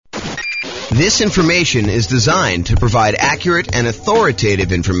This information is designed to provide accurate and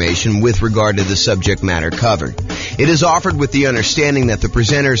authoritative information with regard to the subject matter covered. It is offered with the understanding that the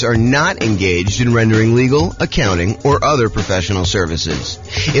presenters are not engaged in rendering legal, accounting, or other professional services.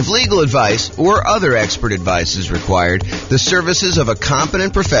 If legal advice or other expert advice is required, the services of a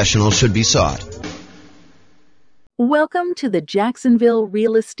competent professional should be sought. Welcome to the Jacksonville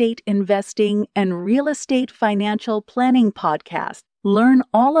Real Estate Investing and Real Estate Financial Planning Podcast. Learn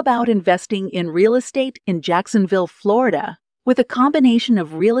all about investing in real estate in Jacksonville, Florida, with a combination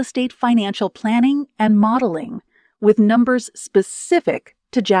of real estate financial planning and modeling, with numbers specific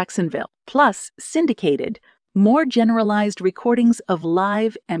to Jacksonville, plus syndicated, more generalized recordings of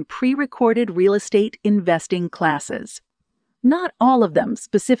live and pre-recorded real estate investing classes. Not all of them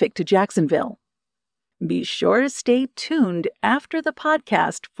specific to Jacksonville. Be sure to stay tuned after the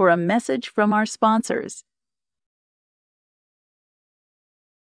podcast for a message from our sponsors.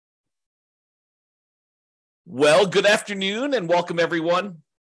 Well, good afternoon and welcome everyone.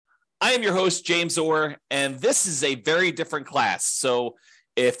 I am your host, James Orr, and this is a very different class. So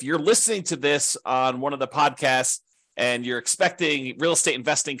if you're listening to this on one of the podcasts and you're expecting real estate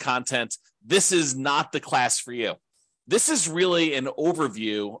investing content, this is not the class for you. This is really an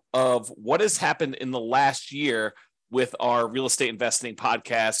overview of what has happened in the last year with our real estate investing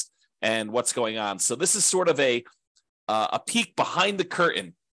podcast and what's going on. So this is sort of a peek behind the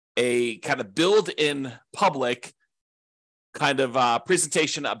curtain, a kind of build in public kind of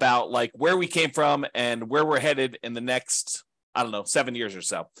presentation about like where we came from and where we're headed in the next, 7 years or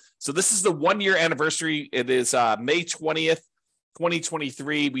so. So this is the 1 year anniversary. It is May 20th,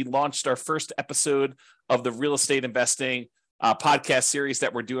 2023. We launched our first episode of the real estate investing podcast series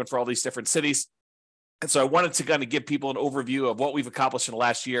that we're doing for all these different cities. And so I wanted to kind of give people an overview of what we've accomplished in the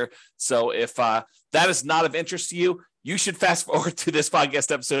last year. So if that is not of interest to you, you should fast forward to this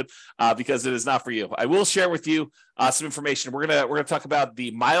podcast episode because it is not for you. I will share with you some information. We're gonna talk about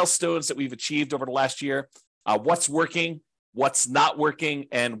the milestones that we've achieved over the last year, what's working, what's not working,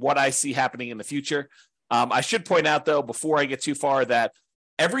 and what I see happening in the future. I should point out, though, before I get too far, that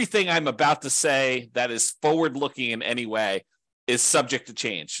everything I'm about to say that is forward-looking in any way is subject to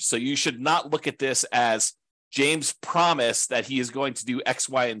change. So you should not look at this as James promised that he is going to do X,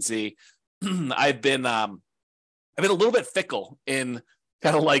 Y, and Z. I've been a little bit fickle in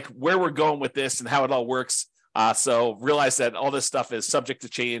kind of like where we're going with this and how it all works. So realize that all this stuff is subject to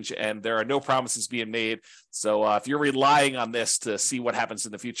change and there are no promises being made. So if you're relying on this to see what happens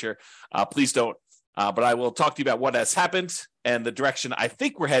in the future, please don't. But I will talk to you about what has happened and the direction I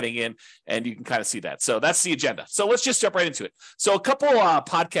think we're heading in, and you can kind of see that. So that's the agenda. So let's just jump right into it. So a couple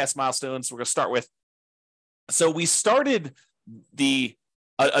podcast milestones we're going to start with. So we started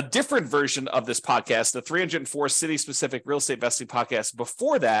a different version of this podcast, the 304 city-specific real estate investing podcast.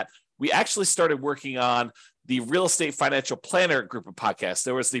 Before that, we actually started working on the real estate financial planner group of podcasts.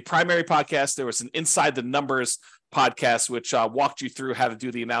 There was the primary podcast. There was an Inside the Numbers podcast, which walked you through how to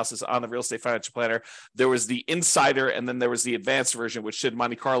do the analysis on the real estate financial planner. There was the Insider, and then there was the advanced version, which did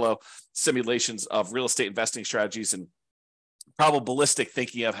Monte Carlo simulations of real estate investing strategies and probabilistic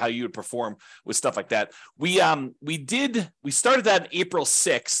thinking of how you would perform with stuff like that. We started that April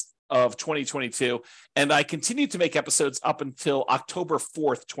 6th of 2022, and I continued to make episodes up until October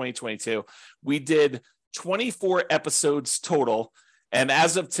 4th, 2022. We did 24 episodes total, and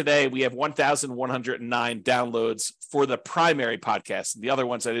as of today, we have 1,109 downloads for the primary podcast. And the other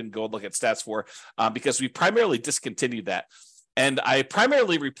ones I didn't go and look at stats for because we primarily discontinued that. And I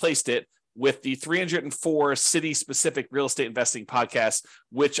primarily replaced it with the 304 city-specific real estate investing podcast,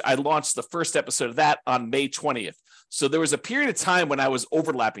 which I launched the first episode of that on May 20th. So there was a period of time when I was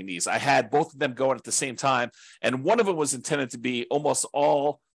overlapping these. I had both of them going at the same time, and one of them was intended to be almost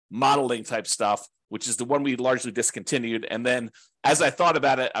all modeling type stuff, which is the one we largely discontinued. And then as I thought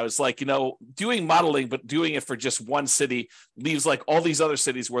about it, I was like, doing modeling, but doing it for just one city leaves like all these other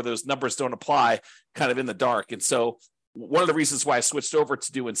cities where those numbers don't apply kind of in the dark. And so one of the reasons why I switched over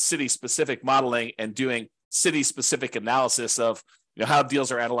to doing city-specific modeling and doing city-specific analysis of how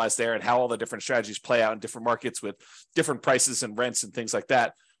deals are analyzed there and how all the different strategies play out in different markets with different prices and rents and things like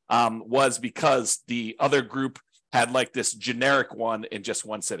that was because the other group had like this generic one in just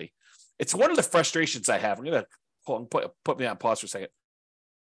one city. It's one of the frustrations I have. I'm going to put me on pause for a second.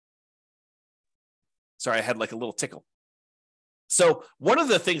 Sorry, I had like a little tickle. So one of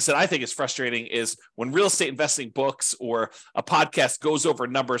the things that I think is frustrating is when real estate investing books or a podcast goes over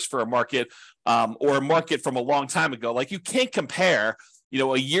numbers for a market or a market from a long time ago. Like you can't compare,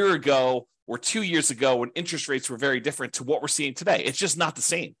 a year ago or 2 years ago when interest rates were very different to what we're seeing today. It's just not the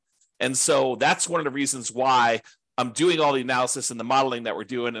same. And so that's one of the reasons why I'm doing all the analysis and the modeling that we're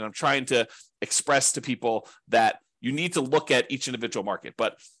doing, and I'm trying to express to people that you need to look at each individual market.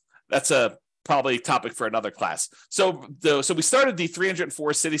 But that's a probably topic for another class. So we started the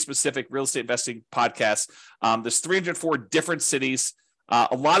 304 city-specific real estate investing podcast. There's 304 different cities.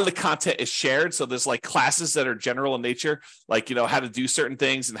 A lot of the content is shared. So there's like classes that are general in nature, like, how to do certain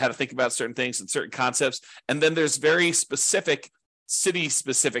things and how to think about certain things and certain concepts. And then there's very specific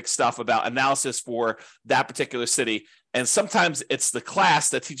city-specific stuff about analysis for that particular city. And sometimes it's the class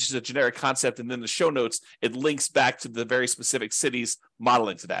that teaches a generic concept, and then the show notes, it links back to the very specific cities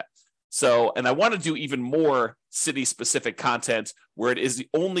modeling to that. So, and I want to do even more city-specific content where it is the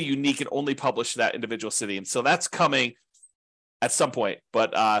only unique and only published to that individual city. And so that's coming at some point,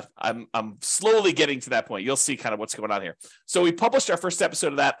 but I'm slowly getting to that point. You'll see kind of what's going on here. So we published our first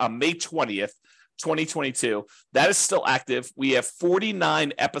episode of that on May 20th, 2022. That is still active. We have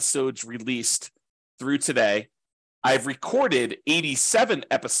 49 episodes released through today. I've recorded 87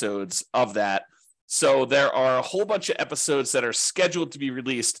 episodes of that. So there are a whole bunch of episodes that are scheduled to be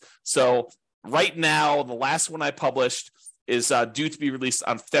released. So right now, the last one I published is due to be released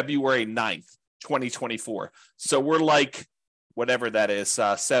on February 9th, 2024. So we're like, whatever that is,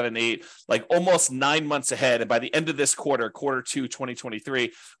 7, 8, like almost 9 months ahead. And by the end of this quarter 2,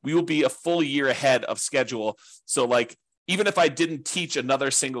 2023, we will be a full year ahead of schedule. So like, even if I didn't teach another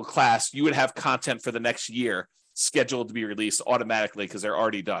single class, you would have content for the next year scheduled to be released automatically because they're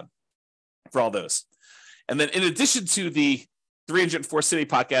already done for all those. And then in addition to the 304 City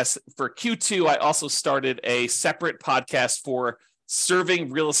podcast, for Q2, I also started a separate podcast for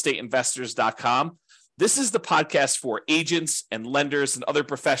servingrealestateinvestors.com. This is the podcast for agents and lenders and other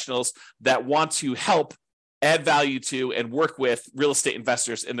professionals that want to help add value to and work with real estate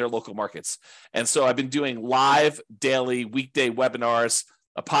investors in their local markets. And so I've been doing live, daily, weekday webinars,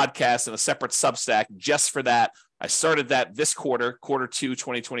 a podcast, and a separate Substack just for that. I started that this quarter 2,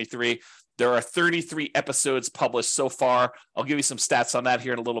 2023. There are 33 episodes published so far. I'll give you some stats on that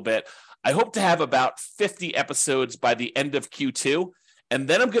here in a little bit. I hope to have about 50 episodes by the end of Q2. And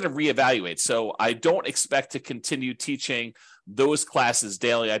then I'm going to reevaluate. So I don't expect to continue teaching those classes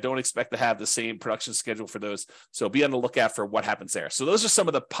daily. I don't expect to have the same production schedule for those. So be on the lookout for what happens there. So those are some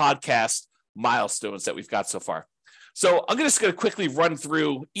of the podcast milestones that we've got so far. So I'm just going to quickly run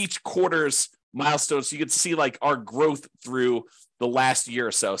through each quarter's milestones so you can see like our growth through the last year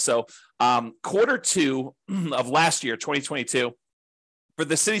or so. So quarter 2 of last year, 2022, for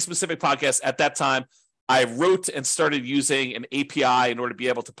the city-specific podcast at that time, I wrote and started using an API in order to be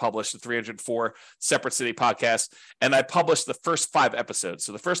able to publish the 304 separate city podcasts. And I published the first 5 episodes.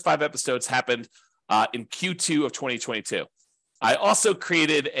 So the first 5 episodes happened in Q2 of 2022. I also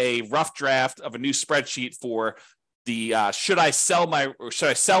created a rough draft of a new spreadsheet for the should I sell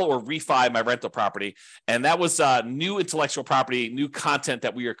or refi my rental property? And that was new intellectual property, new content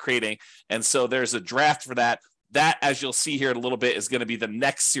that we are creating. And so there's a draft for that. That, as you'll see here in a little bit, is going to be the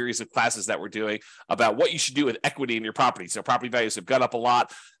next series of classes that we're doing about what you should do with equity in your property. So property values have gone up a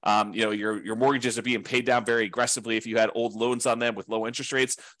lot. Your mortgages are being paid down very aggressively if you had old loans on them with low interest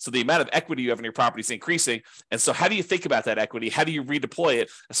rates. So the amount of equity you have in your property is increasing. And so how do you think about that equity? How do you redeploy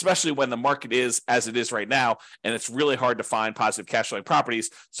it, especially when the market is as it is right now, and it's really hard to find positive cash flowing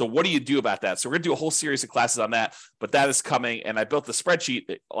properties? So what do you do about that? So we're going to do a whole series of classes on that, but that is coming. And I built the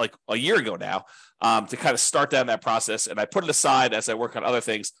spreadsheet like a year ago now to kind of start down that process. And I put it aside as I work on other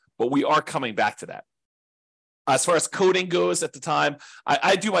things, but we are coming back to that. As far as coding goes at the time,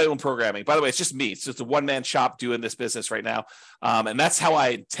 I do my own programming. By the way, it's just me. It's just a one-man shop doing this business right now. And that's how I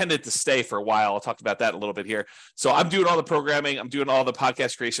intended to stay for a while. I'll talk about that a little bit here. So I'm doing all the programming. I'm doing all the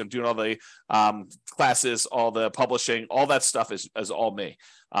podcast creation. I'm doing all the classes, all the publishing, all that stuff is all me.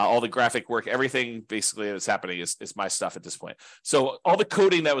 All the graphic work, everything basically that's happening is my stuff at this point. So all the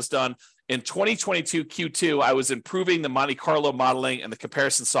coding that was done in 2022 Q2, I was improving the Monte Carlo modeling and the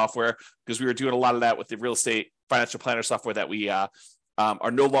comparison software because we were doing a lot of that with the real estate financial planner software that we are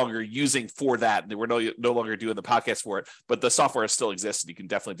no longer using for that. We're no longer doing the podcast for it, but the software still exists and you can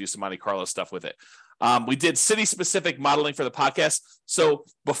definitely do some Monte Carlo stuff with it. We did city-specific modeling for the podcast. So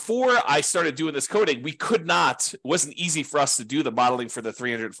before I started doing this coding, it wasn't easy for us to do the modeling for the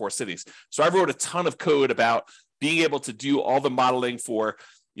 304 cities. So I wrote a ton of code about being able to do all the modeling for,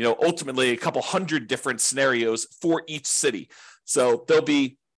 ultimately a couple hundred different scenarios for each city. So there'll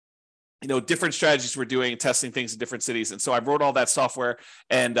be different strategies we're doing, testing things in different cities. And so I wrote all that software,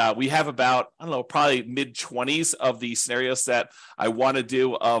 and we have about, probably mid-20s of the scenarios that I want to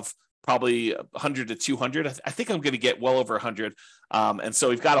do, of probably 100 to 200. I think I'm going to get well over 100. And so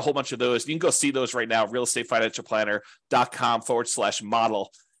we've got a whole bunch of those. You can go see those right now,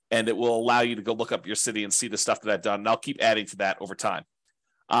 realestatefinancialplanner.com/model. and it will allow you to go look up your city and see the stuff that I've done. And I'll keep adding to that over time.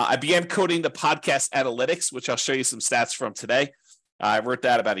 I began coding the podcast analytics, which I'll show you some stats from today. I wrote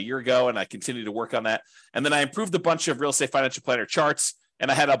that about a year ago, and I continue to work on that. And then I improved a bunch of Real Estate Financial Planner charts, and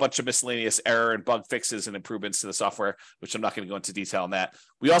I had a bunch of miscellaneous error and bug fixes and improvements to the software, which I'm not going to go into detail on that.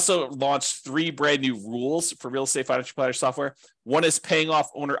 We also launched 3 brand new rules for Real Estate Financial Planner software. One is paying off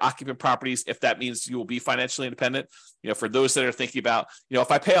owner-occupant properties if that means you will be financially independent. For those that are thinking about,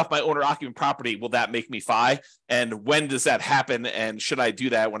 if I pay off my owner-occupant property, will that make me FI? And when does that happen? And should I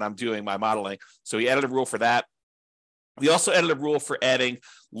do that when I'm doing my modeling? So we added a rule for that. We also added a rule for adding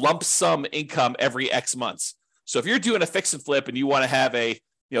lump sum income every X months. So if you're doing a fix and flip and you want to have a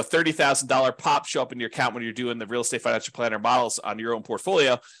 $30,000 pop show up in your account when you're doing the Real Estate Financial Planner models on your own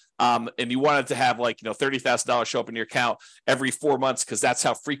portfolio, and you wanted to have $30,000 show up in your account every 4 months because that's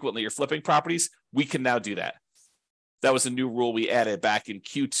how frequently you're flipping properties, we can now do that. That was a new rule we added back in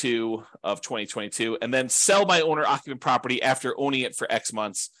Q2 of 2022. And then sell my owner-occupant property after owning it for X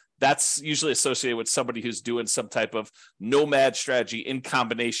months. That's usually associated with somebody who's doing some type of nomad strategy in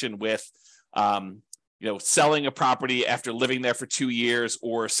combination with, selling a property after living there for 2 years,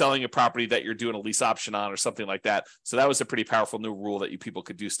 or selling a property that you're doing a lease option on or something like that. So that was a pretty powerful new rule that people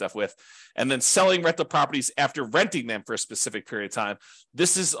could do stuff with. And then selling rental properties after renting them for a specific period of time.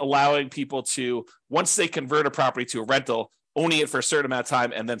 This is allowing people to, once they convert a property to a rental, owning it for a certain amount of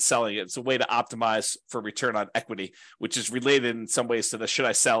time and then selling it. It's a way to optimize for return on equity, which is related in some ways to the should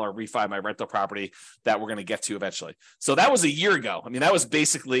I sell or refi my rental property that we're going to get to eventually. So that was a year ago. That was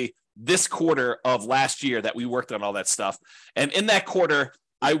basically this quarter of last year that we worked on all that stuff. And in that quarter,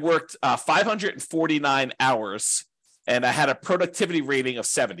 I worked 549 hours and I had a productivity rating of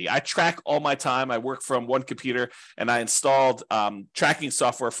 70. I track all my time. I work from one computer, and I installed tracking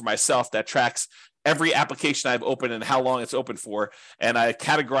software for myself that tracks every application I've opened and how long it's open for. And I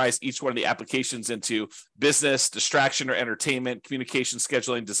categorize each one of the applications into business, distraction or entertainment, communication,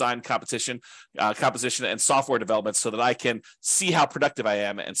 scheduling, design, composition, and software development so that I can see how productive I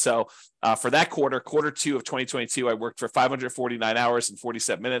am. And so for that quarter 2 of 2022, I worked for 549 hours and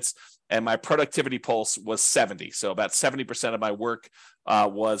 47 minutes, and my productivity pulse was 70. So about 70% of my work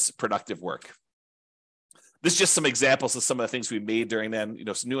was productive work. This is just some examples of some of the things we made during then,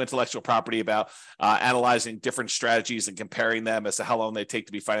 some new intellectual property about analyzing different strategies and comparing them as to how long they take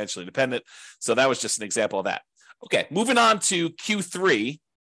to be financially independent. So that was just an example of that. Okay, moving on to Q3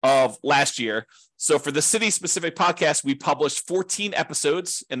 of last year. So for the city specific podcast, we published 14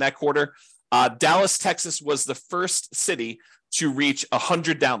 episodes in that quarter. Dallas, Texas was the first city to reach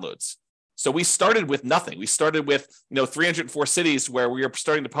 100 downloads. So we started with nothing. We started with 304 cities where we were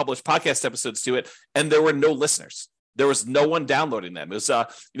starting to publish podcast episodes to it, and there were no listeners. There was no one downloading them. It was,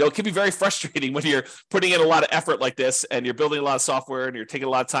 it can be very frustrating when you're putting in a lot of effort like this, and you're building a lot of software, and you're taking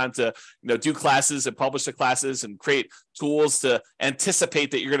a lot of time to, do classes and publish the classes and create tools to anticipate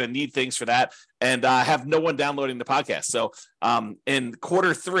that you're going to need things for that, and have no one downloading the podcast. So in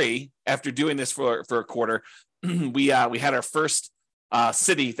quarter 3, after doing this for a quarter, we had our first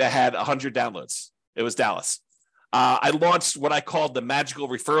city that had 100 downloads. It was Dallas. I launched what I called the magical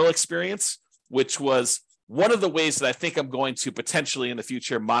referral experience, which was one of the ways that I think I'm going to potentially in the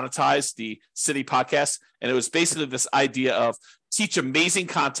future monetize the city podcast. And it was basically this idea of teach amazing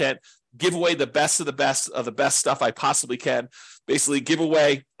content, give away the best of the best stuff I possibly can, basically give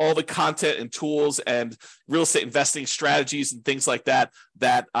away all the content and tools and real estate investing strategies and things like that,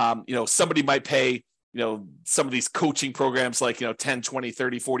 somebody might pay some of these coaching programs like, 10, 20,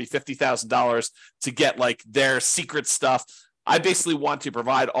 30, 40, $50,000 to get like their secret stuff. I basically want to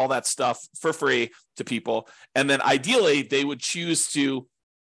provide all that stuff for free to people. And then ideally they would choose to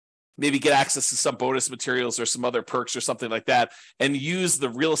maybe get access to some bonus materials or some other perks or something like that, and use the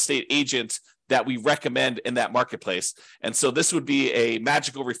real estate agent that we recommend in that marketplace. And so this would be a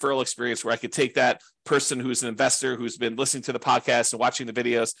magical referral experience where I could take that person who's an investor who's been listening to the podcast and watching the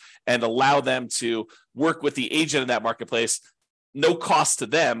videos and allow them to work with the agent in that marketplace, no cost to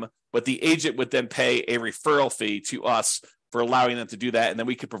them, but the agent would then pay a referral fee to us for allowing them to do that. And then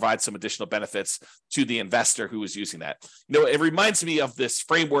we could provide some additional benefits to the investor who is using that. It reminds me of this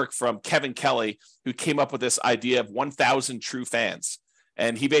framework from Kevin Kelly, who came up with this idea of 1,000 true fans.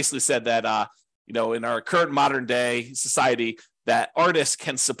 And he basically said that, in our current modern day society, that artists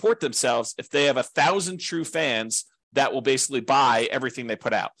can support themselves if they have 1,000 true fans that will basically buy everything they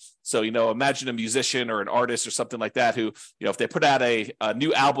put out. So, imagine a musician or an artist or something like that who, if they put out a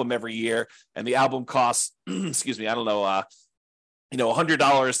new album every year and the album costs, $100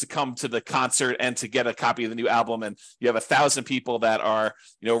 to come to the concert and to get a copy of the new album. And you have 1,000 people that are,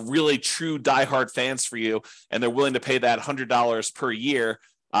 really true diehard fans for you, and they're willing to pay that $100 per year.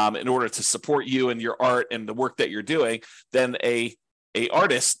 in order to support you and your art and the work that you're doing, then a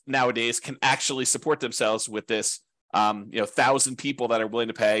artist nowadays can actually support themselves with this 1,000 people that are willing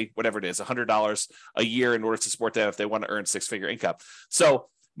to pay whatever it is, $100 a year in order to support them if they want to earn six-figure income. So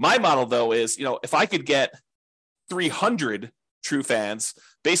my model, though, is, if I could get 300 true fans,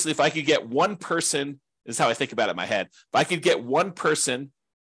 basically, if I could get one person, this is how I think about it in my head. If I could get one person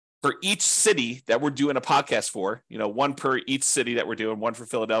for each city that we're doing a podcast for, one per each city that we're doing, one for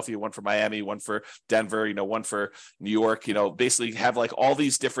Philadelphia, one for Miami, one for Denver, one for New York, basically have like all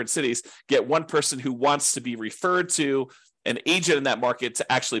these different cities, get one person who wants to be referred to an agent in that market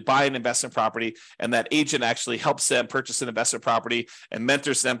to actually buy an investment property, and that agent actually helps them purchase an investment property and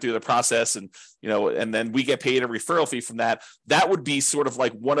mentors them through the process, and and then we get paid a referral fee from that. That would be sort of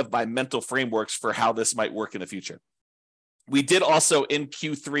like one of my mental frameworks for how this might work in the future. We did also in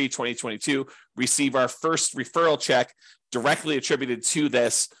Q3 2022 receive our first referral check directly attributed to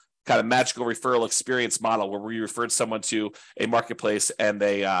this kind of magical referral experience model, where we referred someone to a marketplace and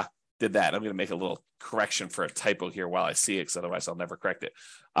they did that. I'm going to make a little correction for a typo here while I see it, because otherwise I'll never correct it.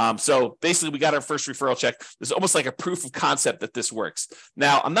 So basically, we got our first referral check. It's almost like a proof of concept that this works.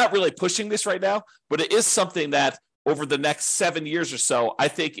 Now, I'm not really pushing this right now, but it is something that over the next 7 years or so, I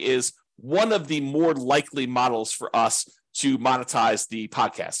think is one of the more likely models for us to monetize the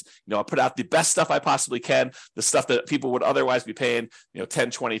podcast. I put out the best stuff I possibly can, the stuff that people would otherwise be paying, $10,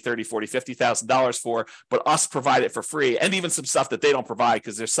 $20, $30, $40, $50,000 for, but us provide it for free, and even some stuff that they don't provide,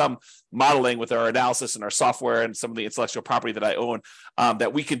 because there's some modeling with our analysis and our software and some of the intellectual property that I own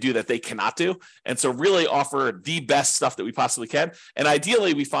that we can do that they cannot do. And so really offer the best stuff that we possibly can. And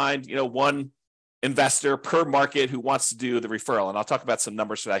ideally we find, one investor per market who wants to do the referral. And I'll talk about some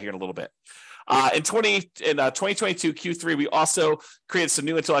numbers for that here in a little bit. In 2022 Q3, we also created some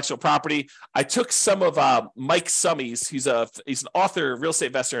new intellectual property. I took some of Mike Summey's. He's an author, real estate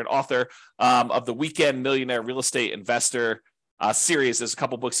investor, and author of the Weekend Millionaire Real Estate Investor series. There's a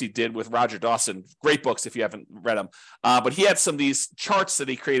couple books he did with Roger Dawson. Great books if you haven't read them. But he had some of these charts that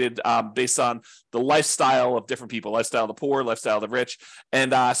he created based on the lifestyle of different people, lifestyle of the poor, lifestyle of the rich.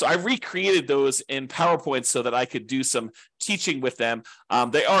 And so I recreated those in PowerPoint so that I could do some teaching with them.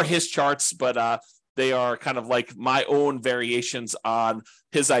 They are his charts, but they are kind of like my own variations on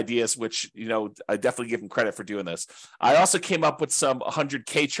his ideas, which, I definitely give him credit for doing this. I also came up with some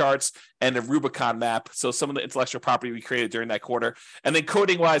 100K charts and a Rubicon map. So some of the intellectual property we created during that quarter. And then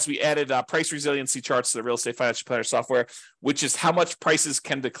coding wise, we added price resiliency charts to the Real Estate Financial Planner software, which is how much prices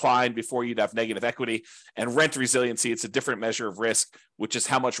can decline before you'd have negative equity, and rent resiliency. It's a different measure of risk, which is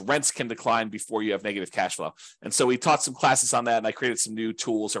how much rents can decline before you have negative cash flow. And so we taught some classes on that, and I created some new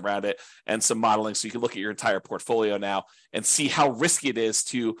tools around it and some modeling. So you can look at your entire portfolio now and see how risky it is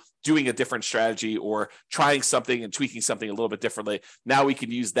to doing a different strategy or trying something and tweaking something a little bit differently. Now we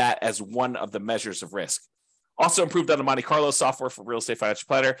can use that as one of the measures of risk. Also improved on the Monte Carlo software for Real Estate Financial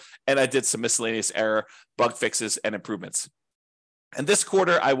Planner, and I did some miscellaneous error, bug fixes, and improvements. And this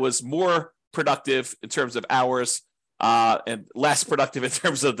quarter, I was more productive in terms of hours and less productive in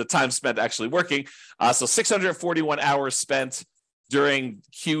terms of the time spent actually working. So 641 hours spent during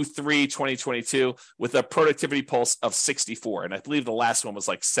Q3 2022 with a productivity pulse of 64. And I believe the last one was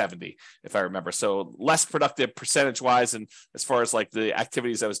like 70, if I remember. So less productive percentage-wise and as far as like the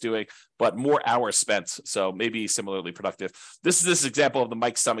activities I was doing, but more hours spent. So maybe similarly productive. This is this example of the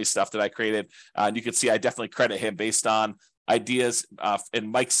Mike Summey stuff that I created. And you can see I definitely credit him based on ideas in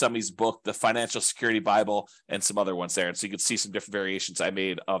Mike Summey's book, The Financial Security Bible, and some other ones there. And so you can see some different variations I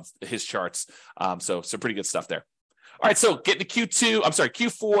made of his charts. So some pretty good stuff there. All right, so getting to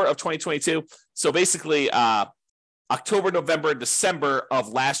Q4 of 2022. So basically October, November, and December of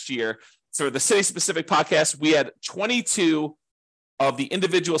last year. So the City Specific podcast, we had 22 of the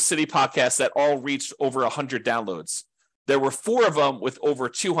individual city podcasts that all reached over 100 downloads. There were 4 of them with over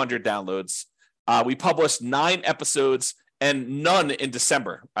 200 downloads. We published 9 episodes and none in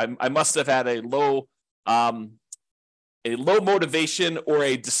December. I must have had a low motivation or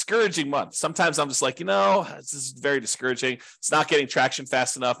a discouraging month. Sometimes I'm just like, this is very discouraging. It's not getting traction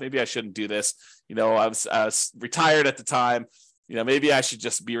fast enough. Maybe I shouldn't do this. I was retired at the time. Maybe I should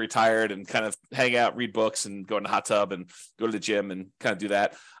just be retired and kind of hang out, read books, and go in the hot tub and go to the gym and kind of do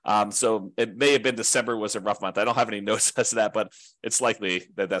that. So it may have been December was a rough month. I don't have any notes as to that, but it's likely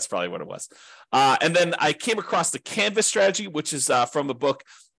that that's probably what it was. And then I came across the Canvas strategy, which is from the book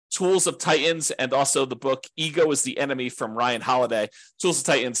Tools of Titans, and also the book Ego is the Enemy from Ryan Holiday. Tools of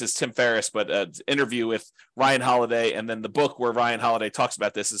Titans is Tim Ferriss, but an interview with Ryan Holiday, and then the book where Ryan Holiday talks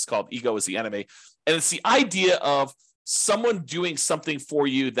about this is called Ego is the Enemy. And it's the idea of someone doing something for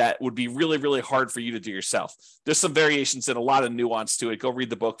you that would be really, really hard for you to do yourself. There's some variations and a lot of nuance to it. Go read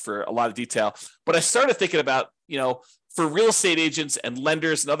the book for a lot of detail. But I started thinking about, for real estate agents and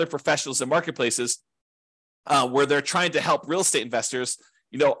lenders and other professionals in marketplaces where they're trying to help real estate investors,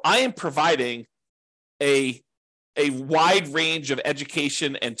 I am providing a wide range of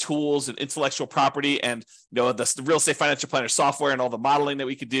education and tools and intellectual property and the real estate financial planner software and all the modeling that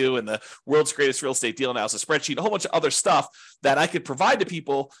we could do and the world's greatest real estate deal analysis spreadsheet, a whole bunch of other stuff that I could provide to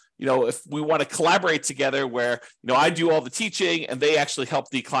people, if we want to collaborate together where, I do all the teaching and they actually help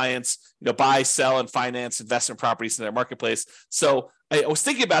the clients, buy, sell, and finance investment properties in their marketplace. So I was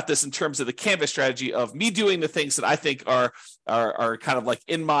thinking about this in terms of the Canvas strategy of me doing the things that I think are kind of like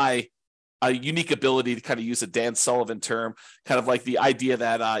in my a unique ability to kind of use a Dan Sullivan term, kind of like the idea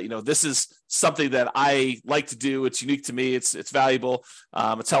that, this is something that I like to do. It's unique to me. It's valuable.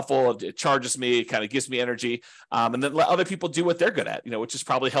 It's helpful. It charges me. It kind of gives me energy. And then let other people do what they're good at, which is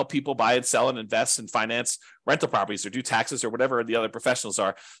probably help people buy and sell and invest and finance rental properties or do taxes or whatever the other professionals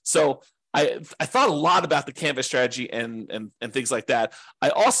are. So I thought a lot about the Canvas strategy and things like that. I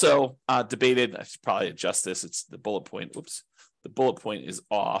also debated, I should probably adjust this. It's the bullet point. Oops. The bullet point is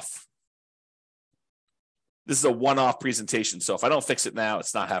off. This is a one-off presentation, so if I don't fix it now,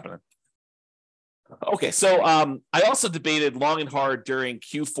 it's not happening. Okay, so I also debated long and hard during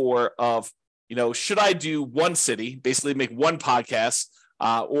Q4 of, should I do one city, basically make one podcast,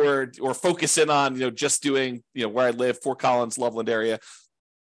 or focus in on, just doing, where I live, Fort Collins, Loveland area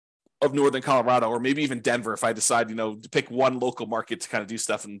of Northern Colorado, or maybe even Denver if I decide, to pick one local market to kind of do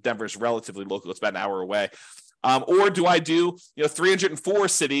stuff, and Denver is relatively local. It's about an hour away. Or do I do, 304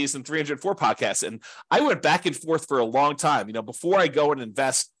 cities and 304 podcasts? And I went back and forth for a long time, before I go and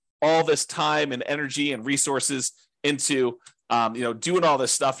invest all this time and energy and resources into, doing all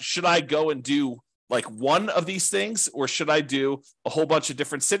this stuff. Should I go and do like one of these things, or should I do a whole bunch of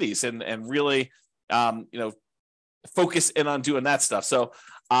different cities and really, focus in on doing that stuff? So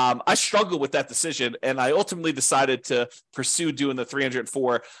I struggled with that decision, and I ultimately decided to pursue doing the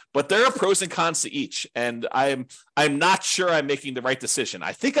 304. But there are pros and cons to each, and I'm not sure I'm making the right decision.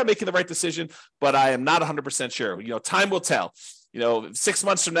 I think I'm making the right decision, but I am not 100% sure. Time will tell. 6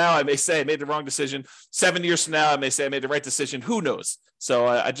 months from now, I may say I made the wrong decision. 7 years from now, I may say I made the right decision. Who knows? So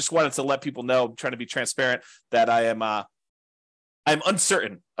I just wanted to let people know, trying to be transparent, that I'm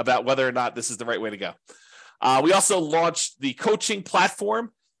uncertain about whether or not this is the right way to go. We also launched the coaching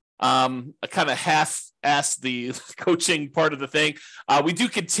platform. I kind of half-assed the coaching part of the thing. We do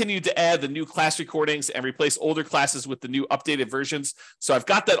continue to add the new class recordings and replace older classes with the new updated versions. So I've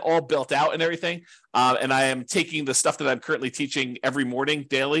got that all built out and everything. And I am taking the stuff that I'm currently teaching every morning,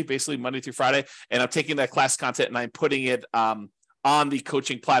 daily, basically Monday through Friday. And I'm taking that class content and I'm putting it on the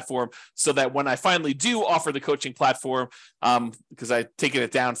coaching platform, so that when I finally do offer the coaching platform, because I've taken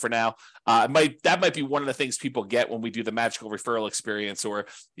it down for now, that might be one of the things people get when we do the magical referral experience, or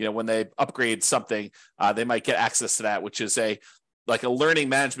when they upgrade something, they might get access to that, which is like a learning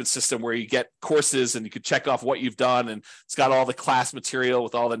management system where you get courses and you could check off what you've done, and it's got all the class material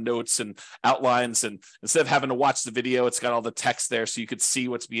with all the notes and outlines, and instead of having to watch the video, it's got all the text there so you could see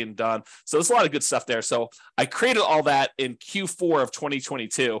what's being done. So there's a lot of good stuff there. So I created all that in Q4 of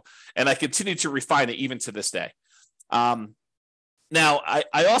 2022, and I continue to refine it even to this day. Now,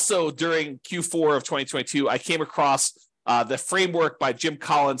 I also, during Q4 of 2022, I came across the framework by Jim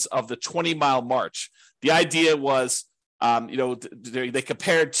Collins of the 20-mile march. The idea was, they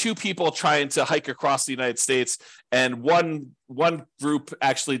compared two people trying to hike across the United States, and one group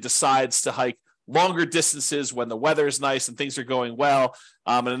actually decides to hike longer distances when the weather is nice and things are going well.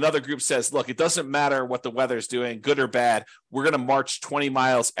 And another group says, look, it doesn't matter what the weather's doing, good or bad. We're going to march 20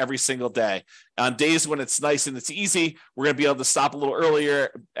 miles every single day. On days when it's nice and it's easy, we're going to be able to stop a little earlier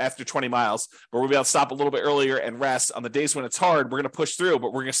after 20 miles, but we'll be able to stop a little bit earlier and rest. On the days when it's hard, we're going to push through,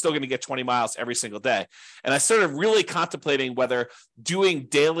 but we're still going to get 20 miles every single day. And I started really contemplating whether doing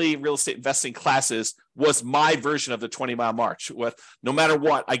daily real estate investing classes was my version of the 20-mile march. With no matter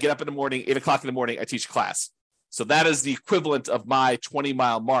what, I get up in the morning, 8 o'clock in the morning, I teach class. So that is the equivalent of my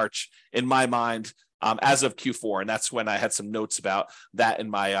 20-mile march in my mind as of Q4. And that's when I had some notes about that in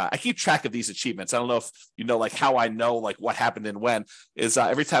my, I keep track of these achievements. I don't know if like how I know like what happened and when is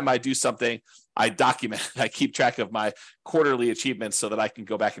every time I do something, I document, I keep track of my quarterly achievements so that I can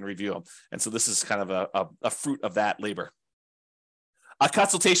go back and review them. And so this is kind of a fruit of that labor. A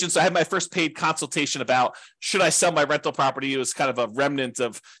consultation. So I had my first paid consultation about, should I sell my rental property? It was kind of a remnant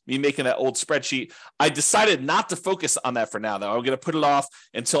of me making that old spreadsheet. I decided not to focus on that for now, though. I'm going to put it off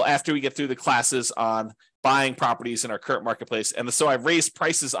until after we get through the classes on buying properties in our current marketplace. And so I raised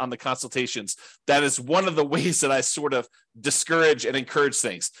prices on the consultations. That is one of the ways that I sort of discourage and encourage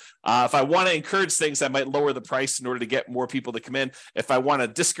things. If I want to encourage things, I might lower the price in order to get more people to come in. If I want to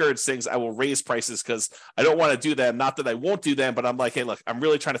discourage things, I will raise prices because I don't want to do them. Not that I won't do them, but I'm like, hey, look, I'm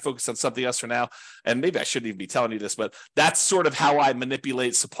really trying to focus on something else for now. And maybe I shouldn't even be telling you this, but that's sort of how I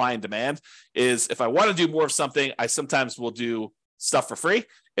manipulate supply and demand. Is if I want to do more of something, I sometimes will do stuff for free.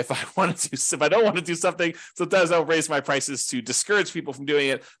 If I don't want to do something, sometimes I'll raise my prices to discourage people from doing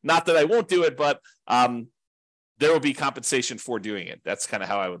it. Not that I won't do it, but there will be compensation for doing it. That's kind of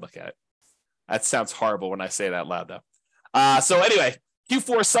how I would look at it. That sounds horrible when I say it out loud, though. So anyway,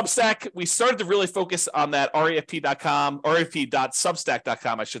 Q4 Substack, we started to really focus on that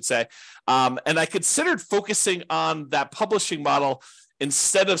refp.substack.com, I should say. And I considered focusing on that publishing model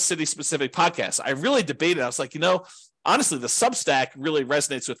instead of city-specific podcasts. I really debated. I was like, honestly, the Substack really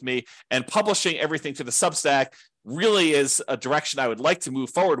resonates with me, and publishing everything to the Substack really is a direction I would like to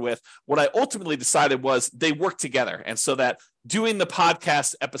move forward with. What I ultimately decided was they work together. And so that doing the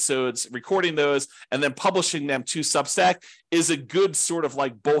podcast episodes, recording those, and then publishing them to Substack is a good sort of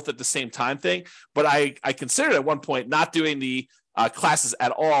like both at the same time thing. But I considered at one point not doing the classes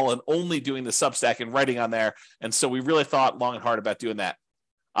at all and only doing the Substack and writing on there. And so we really thought long and hard about doing that.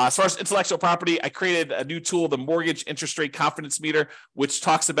 As far as intellectual property, I created a new tool, the Mortgage Interest Rate Confidence Meter, which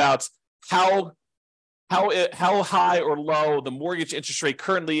talks about how high or low the mortgage interest rate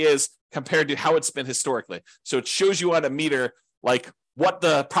currently is compared to how it's been historically. So it shows you on a meter like what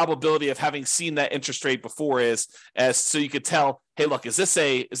the probability of having seen that interest rate before is, as so you could tell, hey, look, is this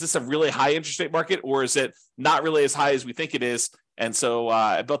a really high interest rate market, or is it not really as high as we think it is? And so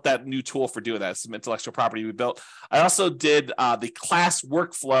I built that new tool for doing that. Some intellectual property we built. I also did the class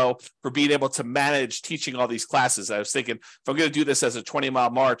workflow for being able to manage teaching all these classes. I was thinking, if I'm going to do this as a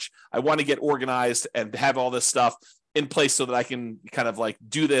 20-mile march, I want to get organized and have all this stuff in place so that I can kind of like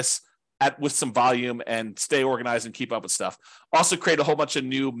do this with some volume and stay organized and keep up with stuff. Also create a whole bunch of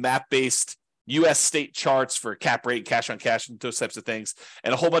new map-based U.S. state charts for cap rate, cash on cash, and those types of things,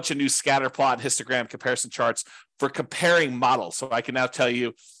 and a whole bunch of new scatter plot, histogram comparison charts for comparing models. So I can now tell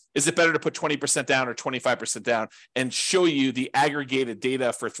you, is it better to put 20% down or 25% down, and show you the aggregated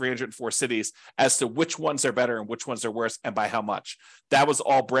data for 304 cities as to which ones are better and which ones are worse and by how much. That was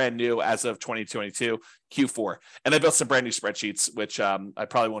all brand new as of 2022 Q4. And I built some brand new spreadsheets, which I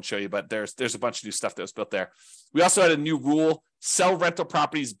probably won't show you, but there's a bunch of new stuff that was built there. We also had a new rule: sell rental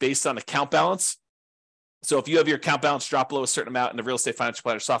properties based on account balance. So if you have your account balance drop below a certain amount in the Real Estate Financial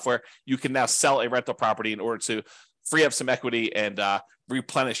Planner software, you can now sell a rental property in order to free up some equity and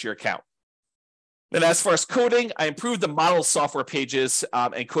replenish your account. Then as far as coding, I improved the model software pages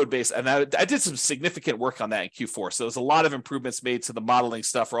and code base, and I did some significant work on that in Q4. So there's a lot of improvements made to the modeling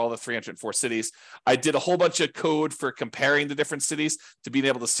stuff for all the 304 cities. I did a whole bunch of code for comparing the different cities to being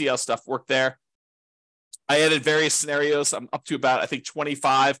able to see how stuff worked there. I added various scenarios. I'm up to about, I think,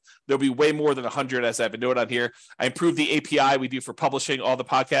 25. There'll be way more than 100 as I have a note on here. I improved the API we do for publishing all the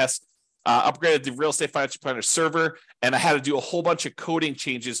podcasts. Upgraded the Real Estate Financial Planner server, and I had to do a whole bunch of coding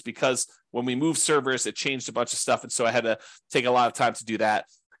changes because when we moved servers, it changed a bunch of stuff, and so I had to take a lot of time to do that.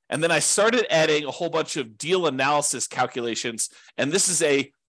 And then I started adding a whole bunch of deal analysis calculations, and this is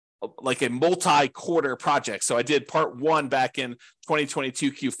a multi-quarter project. So I did part one back in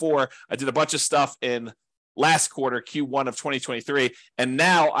 2022 Q4. I did a bunch of stuff in last quarter, Q1 of 2023, and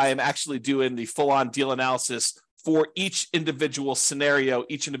now I am actually doing the full-on deal analysis for each individual scenario,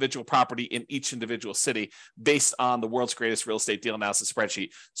 each individual property in each individual city based on the world's greatest real estate deal analysis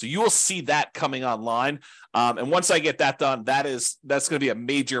spreadsheet. So you will see that coming online. And once I get that done, that's going to be a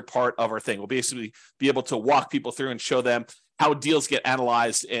major part of our thing. We'll basically be able to walk people through and show them how deals get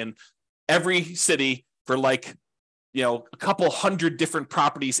analyzed in every city for a couple hundred different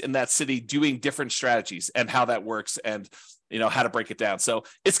properties in that city doing different strategies and how that works and, how to break it down. So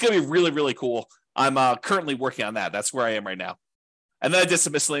it's going to be really, really cool. I'm currently working on that. That's where I am right now. And then I did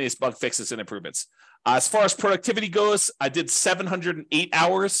some miscellaneous bug fixes and improvements. As far as productivity goes, I did 708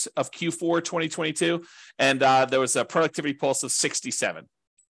 hours of Q4 2022, and there was a productivity pulse of 67.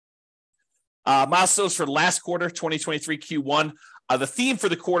 Milestones for last quarter, 2023 Q1. The theme for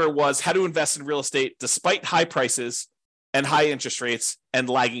the quarter was how to invest in real estate despite high prices and high interest rates and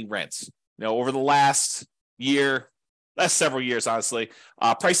lagging rents. Over the last several years, honestly,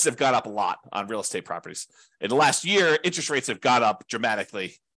 prices have gone up a lot on real estate properties. In the last year, interest rates have gone up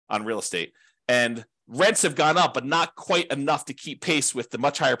dramatically on real estate, and rents have gone up, but not quite enough to keep pace with the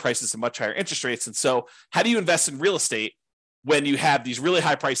much higher prices and much higher interest rates. And so how do you invest in real estate when you have these really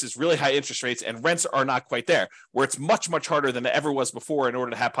high prices, really high interest rates, and rents are not quite there, where it's much, much harder than it ever was before in order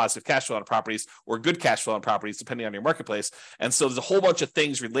to have positive cash flow on properties or good cash flow on properties, depending on your marketplace. And so there's a whole bunch of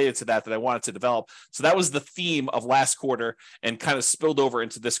things related to that I wanted to develop. So that was the theme of last quarter and kind of spilled over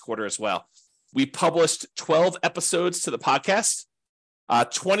into this quarter as well. We published 12 episodes to the podcast.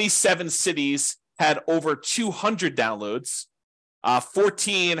 27 cities had over 200 downloads.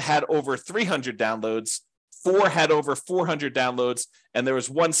 14 had over 300 downloads. 4 had over 400 downloads, and there was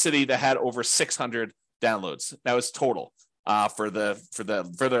one city that had over 600 downloads. That was total for their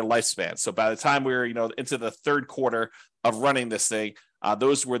lifespan. So by the time we were into the third quarter of running this thing,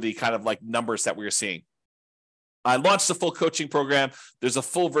 those were the kind of like numbers that we were seeing. I launched the full coaching program. There's a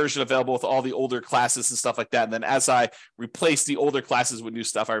full version available with all the older classes and stuff like that. And then as I replace the older classes with new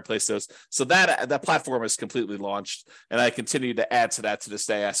stuff, I replace those. So that platform is completely launched, and I continue to add to that to this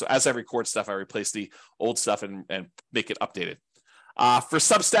day. So as I record stuff, I replace the old stuff and make it updated. For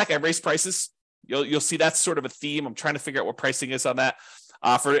Substack, I raised prices. You'll see that's sort of a theme. I'm trying to figure out what pricing is on that.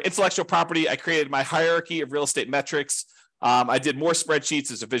 For intellectual property, I created my hierarchy of real estate metrics. I did more spreadsheets.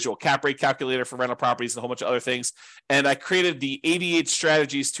 There's a visual cap rate calculator for rental properties and a whole bunch of other things. And I created the 88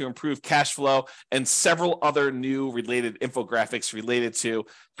 strategies to improve cash flow and several other new related infographics related to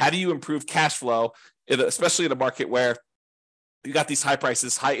how do you improve cash flow, especially in a market where you got these high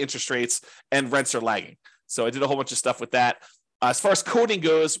prices, high interest rates, and rents are lagging. So I did a whole bunch of stuff with that. As far as coding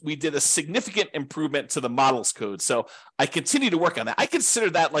goes, we did a significant improvement to the models code. So I continue to work on that. I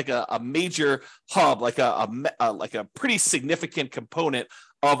consider that like a major hub, like a pretty significant component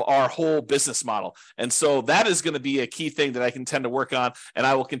of our whole business model. And so that is going to be a key thing that I can tend to work on, and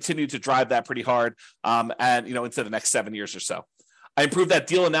I will continue to drive that pretty hard and into the next 7 years or so. I improved that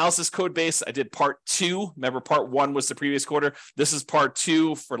deal analysis code base. I did part 2. Remember, part 1 was the previous quarter. This is part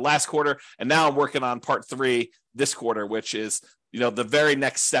 2 for last quarter. And now I'm working on part 3 this quarter, which is, the very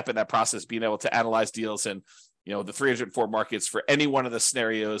next step in that process, being able to analyze deals and, the 304 markets for any one of the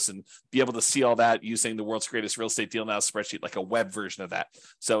scenarios and be able to see all that using the world's greatest real estate deal analysis spreadsheet, like a web version of that.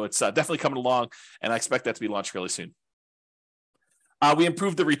 So it's definitely coming along, and I expect that to be launched really soon. We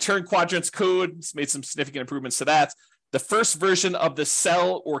improved the return quadrants code, made some significant improvements to that. The first version of the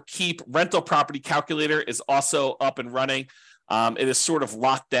sell or keep rental property calculator is also up and running. It is sort of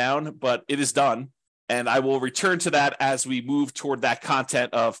locked down, but it is done. And I will return to that as we move toward that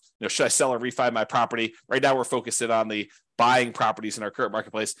content of, should I sell or refi my property? Right now, we're focused on the buying properties in our current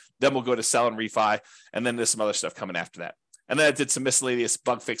marketplace. Then we'll go to sell and refi. And then there's some other stuff coming after that. And then I did some miscellaneous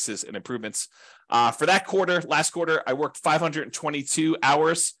bug fixes and improvements. For that quarter, last quarter, I worked 522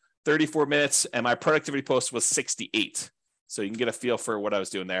 hours, 34 minutes, and my productivity post was 68. So you can get a feel for what I was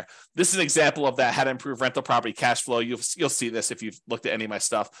doing there. This is an example of that, how to improve rental property cash flow. You'll see this if you've looked at any of my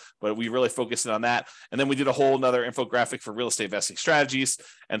stuff, but we really focused on that. And then we did a whole another infographic for real estate investing strategies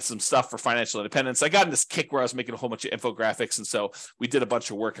and some stuff for financial independence. I got in this kick where I was making a whole bunch of infographics, and so we did a bunch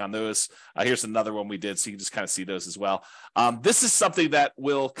of work on those. Here's another one we did, so you can just kind of see those as well. This is something that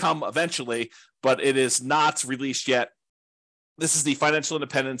will come eventually, but it is not released yet. This is the financial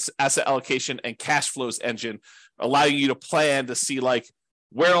independence, asset allocation, and cash flows engine, allowing you to plan to see like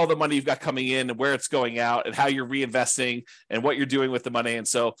where all the money you've got coming in and where it's going out and how you're reinvesting and what you're doing with the money. And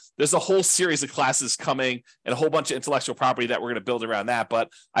so there's a whole series of classes coming and a whole bunch of intellectual property that we're going to build around that.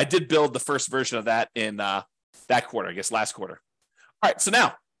 But I did build the first version of that in that quarter, I guess last quarter. All right, so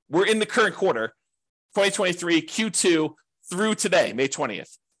now we're in the current quarter, 2023 Q2 through today, May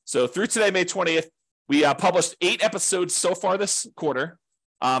 20th. So through today, May 20th, we published 8 episodes so far this quarter.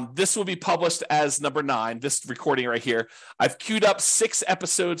 This will be published as number 9, this recording right here. I've queued up 6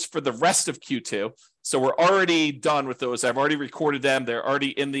 episodes for the rest of Q2. So we're already done with those. I've already recorded them. They're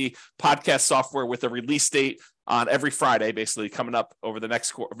already in the podcast software with a release date on every Friday, basically coming up over the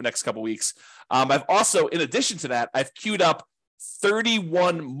next couple weeks. I've also, in addition to that, I've queued up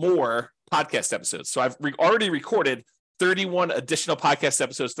 31 more podcast episodes. So I've already recorded 31 additional podcast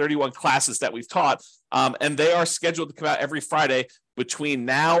episodes, 31 classes that we've taught, and they are scheduled to come out every Friday between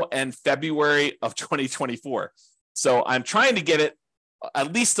now and February of 2024. So I'm trying to get it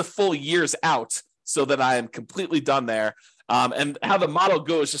at least a full year's out so that I am completely done there. And how the model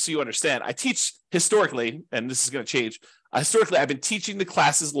goes, just so you understand, I teach historically, and this is going to change. Historically, I've been teaching the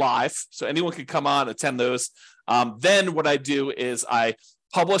classes live, so anyone can come on, attend those. Then what I do is I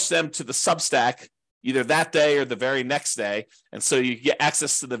publish them to the Substack either that day or the very next day. And so you get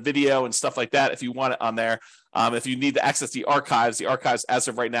access to the video and stuff like that if you want it on there. If you need to access the archives as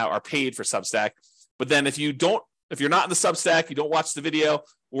of right now are paid for Substack. But then if you're not in the Substack, you don't watch the video,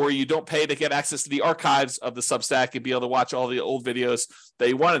 or you don't pay to get access to the archives of the Substack and be able to watch all the old videos that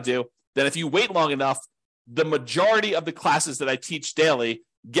you want to do, then if you wait long enough, the majority of the classes that I teach daily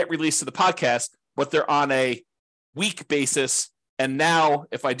get released to the podcast, but they're on a week basis. And now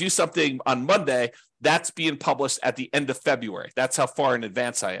if I do something on Monday, that's being published at the end of February. That's how far in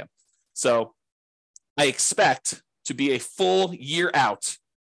advance I am. So I expect to be a full year out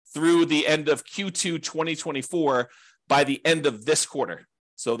through the end of Q2 2024 by the end of this quarter.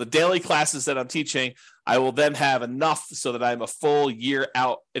 So the daily classes that I'm teaching, I will then have enough so that I'm a full year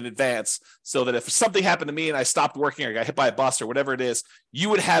out in advance, so that if something happened to me and I stopped working or got hit by a bus or whatever it is, you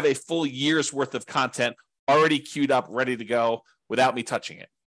would have a full year's worth of content already queued up, ready to go without me touching it.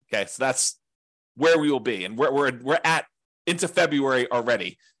 Okay, so that's where we will be. And we're at into February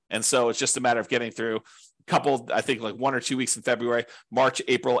already. And so it's just a matter of getting through a couple, I think like 1 or 2 weeks in February, March,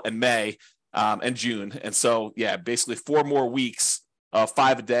 April, and May, and June. And so, yeah, basically 4 more weeks of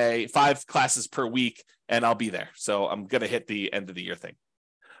 5 a day, 5 classes per week, and I'll be there. So I'm going to hit the end of the year thing.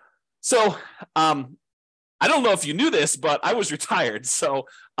 So I don't know if you knew this, but I was retired. So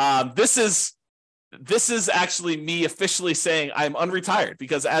this is actually me officially saying I'm unretired,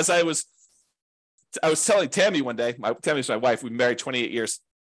 because as I was telling Tammy one day, Tammy's my wife, we've been married 28 years.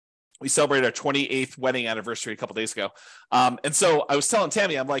 We celebrated our 28th wedding anniversary a couple days ago. And so I was telling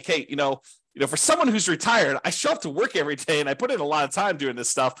Tammy, I'm like, hey, for someone who's retired, I show up to work every day and I put in a lot of time doing this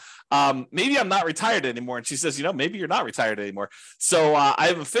stuff. Maybe I'm not retired anymore. And she says, maybe you're not retired anymore. So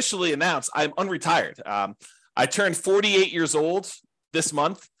I've officially announced I'm unretired. I turned 48 years old this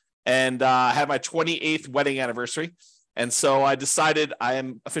month and had my 28th wedding anniversary. And so I decided I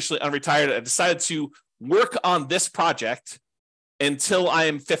am officially unretired. I decided to work on this project until I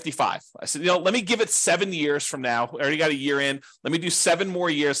am 55. I said, let me give it 7 years from now. I already got a year in. Let me do 7 more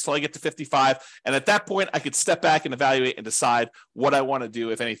years till I get to 55. And at that point, I could step back and evaluate and decide what I want to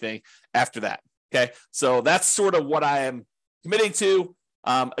do, if anything, after that. Okay. So that's sort of what I am committing to.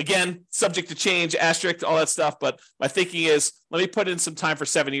 Again, subject to change, asterisk, all that stuff. But my thinking is, let me put in some time for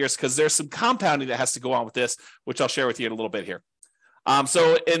 7 years, because there's some compounding that has to go on with this, which I'll share with you in a little bit here.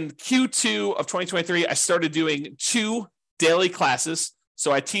 So in Q2 of 2023, I started doing 2 daily classes.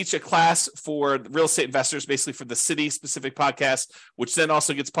 So I teach a class for real estate investors, basically for the City Specific podcast, which then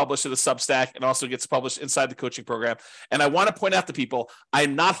also gets published to the Substack and also gets published inside the coaching program. And I want to point out to people,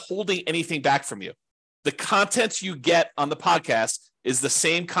 I'm not holding anything back from you. The content you get on the podcast is the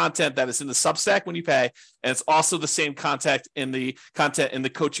same content that is in the Substack when you pay, and it's also the same content in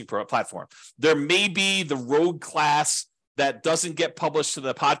the coaching platform. There may be the rogue class that doesn't get published to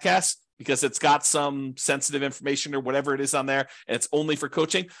the podcast because it's got some sensitive information or whatever it is on there, and it's only for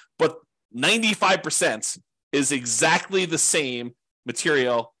coaching. But 95% is exactly the same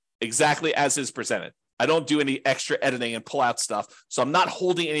material, exactly as is presented. I don't do any extra editing and pull out stuff. So I'm not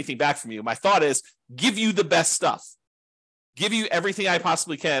holding anything back from you. My thought is give you the best stuff, give you everything I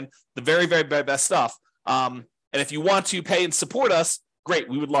possibly can, the very, very best stuff. And if you want to pay and support us, great.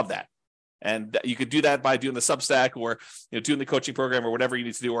 We would love that. And you could do that by doing the Substack or doing the coaching program or whatever you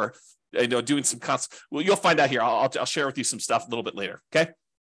need to do, or doing some well, you'll find out here. I'll share with you some stuff a little bit later.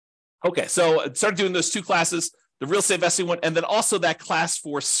 Okay. So I started doing those 2 classes, the real estate investing one, and then also that class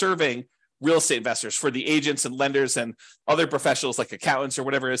for serving real estate investors, for the agents and lenders and other professionals like accountants or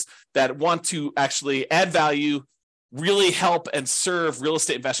whatever it is that want to actually add value, really help and serve real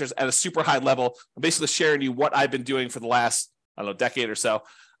estate investors at a super high level. I'm basically sharing you what I've been doing for the last, decade or so,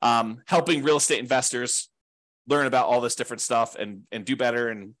 helping real estate investors learn about all this different stuff and do better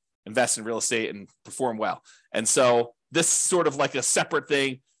and invest in real estate and perform well. And so this is sort of like a separate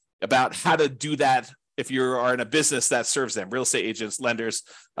thing about how to do that if you are in a business that serves them, real estate agents, lenders,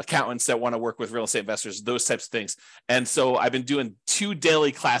 accountants that want to work with real estate investors, those types of things. And so I've been doing 2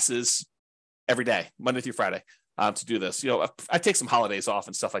 daily classes every day, Monday through Friday, to do this. I take some holidays off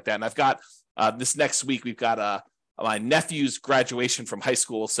and stuff like that. And I've got this next week, we've got my nephew's graduation from high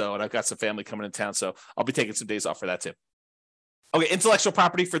school. And I've got some family coming in town. So I'll be taking some days off for that too. Okay, intellectual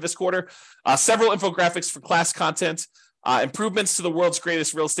property for this quarter, several infographics for class content, improvements to the world's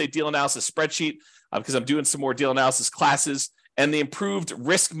greatest real estate deal analysis spreadsheet, because I'm doing some more deal analysis classes, and the improved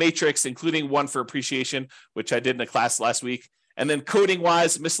risk matrix, including one for appreciation, which I did in a class last week. And then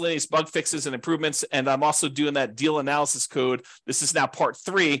coding-wise, miscellaneous bug fixes and improvements. And I'm also doing that deal analysis code. This is now part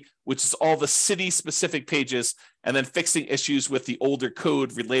 3, which is all the city-specific pages, and then fixing issues with the older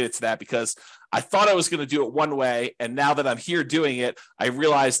code related to that, because I thought I was going to do it one way. And now that I'm here doing it, I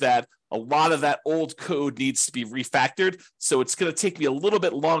realized that a lot of that old code needs to be refactored. So it's going to take me a little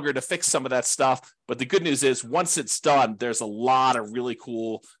bit longer to fix some of that stuff. But the good news is once it's done, there's a lot of really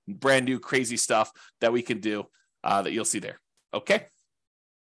cool, brand new, crazy stuff that we can do that you'll see there. Okay.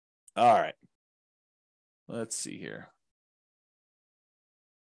 All right. Let's see here.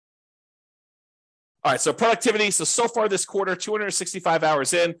 All right, so productivity. So far this quarter, 265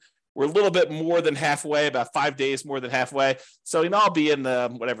 hours in. We're a little bit more than halfway, about 5 days more than halfway. So, I'll be in the,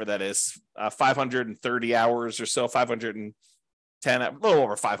 whatever that is, 530 hours or so, 510, a little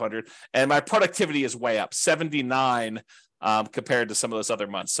over 500. And my productivity is way up, 79 compared to some of those other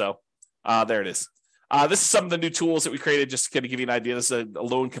months. So there it is. This is some of the new tools that we created, just to kind of give you an idea. This is a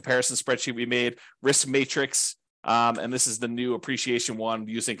loan comparison spreadsheet we made, risk matrix. And this is the new appreciation one,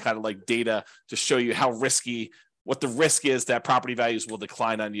 using kind of like data to show you how risky, what the risk is that property values will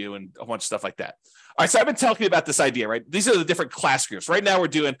decline on you, and a bunch of stuff like that. All right, so I've been talking about this idea, right? These are the different class groups. Right now we're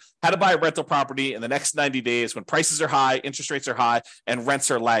doing how to buy a rental property in the next 90 days when prices are high, interest rates are high, and rents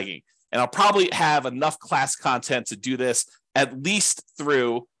are lagging. And I'll probably have enough class content to do this at least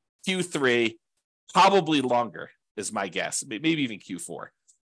through Q3, probably longer is my guess, maybe even Q4.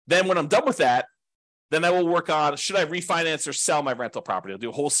 Then when I'm done with that, then I will work on, should I refinance or sell my rental property? I'll do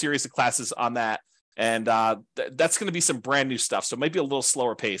a whole series of classes on that. And that's going to be some brand new stuff. So it might be a little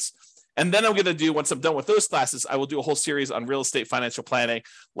slower pace. And then I'm going to do, once I'm done with those classes, I will do a whole series on real estate financial planning,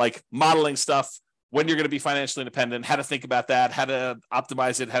 like modeling stuff, when you're going to be financially independent, how to think about that, how to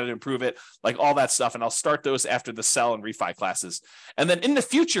optimize it, how to improve it, like all that stuff. And I'll start those after the sell and refi classes. And then in the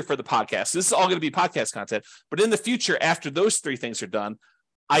future for the podcast, this is all going to be podcast content, but in the future, after those three things are done,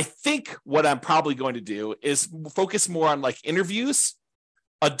 I think what I'm probably going to do is focus more on like interviews,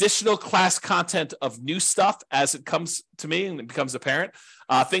 additional class content of new stuff as it comes to me and it becomes apparent,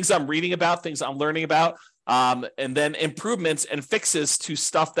 things I'm reading about, things I'm learning about, and then improvements and fixes to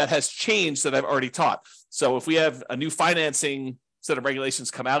stuff that has changed that I've already taught. So if we have a new financing set of regulations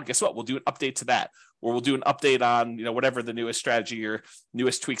come out, guess what? We'll do an update to that, or we'll do an update on, whatever the newest strategy or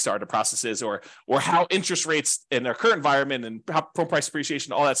newest tweaks are to processes, or how interest rates in their current environment and how home price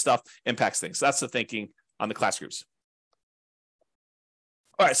appreciation, all that stuff impacts things. So that's the thinking on the class groups.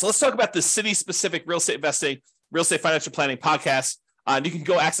 All right, so let's talk about the city-specific real estate investing, real estate financial planning podcast. And you can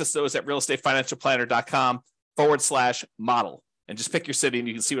go access those at realestatefinancialplanner.com/model and just pick your city and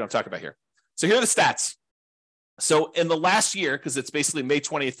you can see what I'm talking about here. So here are the stats. So in the last year, because it's basically May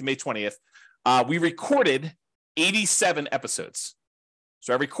 20th to May 20th, we recorded 87 episodes.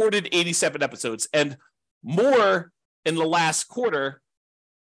 So I recorded 87 episodes and more in the last quarter,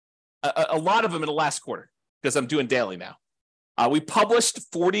 a lot of them in the last quarter, because I'm doing daily now. We published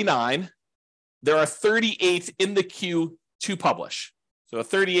 49. There are 38 in the queue to publish. So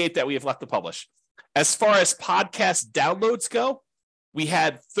 38 that we have left to publish. As far as podcast downloads go, we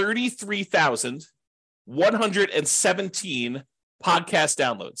had 33,117 podcast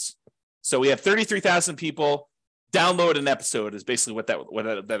downloads. So we have 33,000 people download an episode is basically what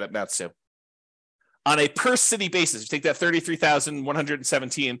that amounts to. On a per city basis, you take that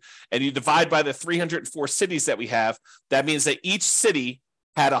 33,117 and you divide by the 304 cities that we have, that means that each city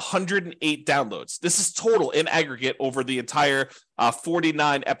had 108 downloads. This is total in aggregate over the entire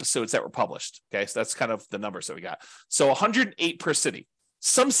 49 episodes that were published. Okay, so that's kind of the numbers that we got. So 108 per city.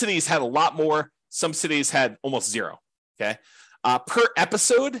 Some cities had a lot more. Some cities had almost zero. Okay, per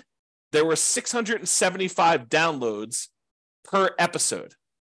episode, there were 675 downloads per episode.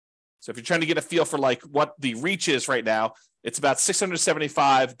 So if you're trying to get a feel for like what the reach is right now, it's about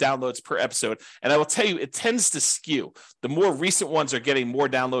 675 downloads per episode. And I will tell you, it tends to skew. The more recent ones are getting more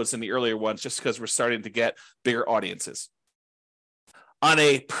downloads than the earlier ones, just because we're starting to get bigger audiences. On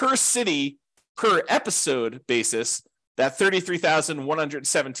a per city, per episode basis, that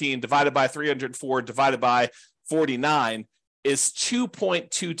 33,117 divided by 304 divided by 49 is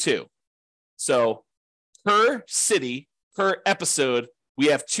 2.22. So per city, per episode, we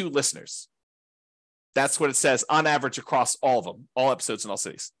have 2 listeners. That's what it says on average across all of them, all episodes in all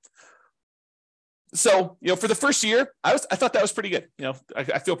cities. So, for the first year, I thought that was pretty good.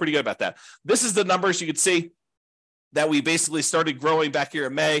 I feel pretty good about that. This is the numbers you could see that we basically started growing back here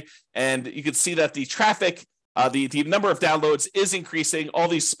in May. And you could see that the traffic, the number of downloads is increasing. All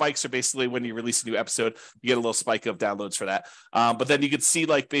these spikes are basically when you release a new episode, you get a little spike of downloads for that. But then you could see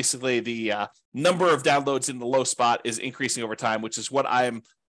like basically the number of downloads in the low spot is increasing over time, which is what I'm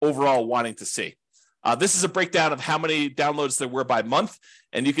overall wanting to see. This is a breakdown of how many downloads there were by month.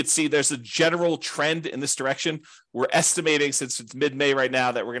 And you could see there's a general trend in this direction. We're estimating, since it's mid-May right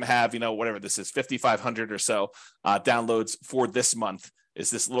now, that we're going to have, whatever this is, 5,500 or so downloads for this month. Is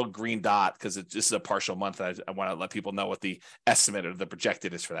this little green dot, because this is a partial month. I want to let people know what the estimate or the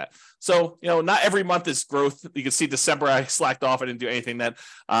projected is for that. So, not every month is growth. You can see December, I slacked off. I didn't do anything then.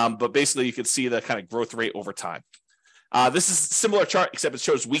 But basically, you can see the kind of growth rate over time. This is a similar chart, except it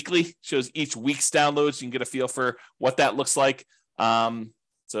shows weekly, shows each week's downloads. You can get a feel for what that looks like.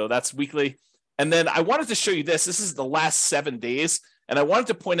 So that's weekly. And then I wanted to show you this. This is the last 7 days. And I wanted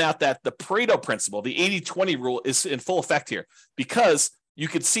to point out that the Pareto principle, the 80-20 rule, is in full effect here, because you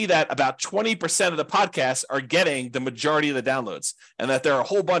could see that about 20% of the podcasts are getting the majority of the downloads, and that there are a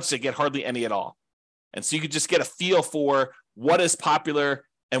whole bunch that get hardly any at all. And so you could just get a feel for what is popular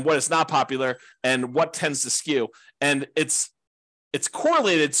and what is not popular and what tends to skew. And it's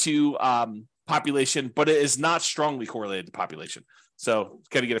correlated to population, but it is not strongly correlated to population. So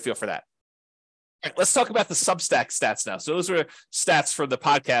got to get a feel for that. All right, let's talk about the Substack stats now. So those were stats for the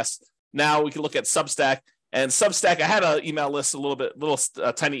podcast. Now we can look at Substack. And Substack, I had an email list, little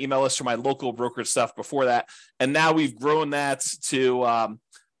tiny email list for my local brokerage stuff before that. And now we've grown that to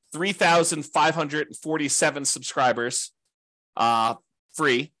 3,547 subscribers,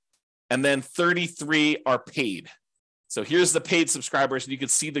 free, and then 33 are paid. So here's the paid subscribers, and you can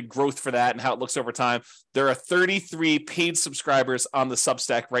see the growth for that and how it looks over time. There are 33 paid subscribers on the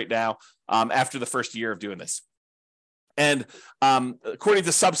Substack right now after the first year of doing this. And according to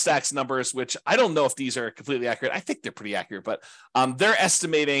Substack's numbers, which I don't know if these are completely accurate, I think they're pretty accurate, but they're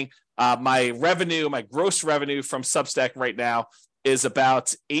estimating my gross revenue from Substack right now is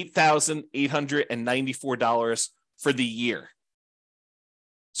about $8,894 for the year.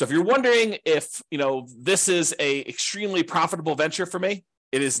 So if you're wondering if, this is a extremely profitable venture for me,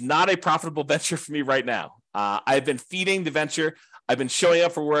 it is not a profitable venture for me right now. I've been feeding the venture. I've been showing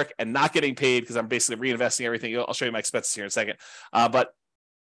up for work and not getting paid because I'm basically reinvesting everything. I'll show you my expenses here in a second. But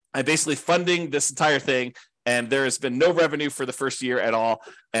I'm basically funding this entire thing, and there has been no revenue for the first year at all.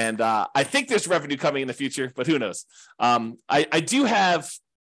 And I think there's revenue coming in the future, but who knows? I do have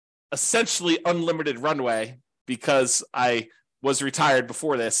essentially unlimited runway because I was retired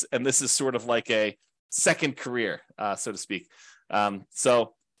before this, and this is sort of like a second career, so to speak.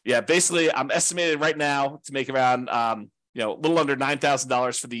 So yeah, basically I'm estimated right now to make around, a little under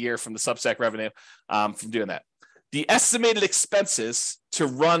 $9,000 for the year from the Substack revenue from doing that. The estimated expenses to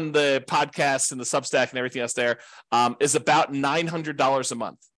run the podcast and the Substack and everything else there is about $900 a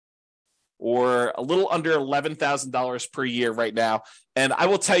month, or a little under $11,000 per year right now. And I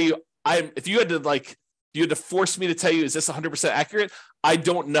will tell you, if you had to force me to tell you, is this 100% accurate? I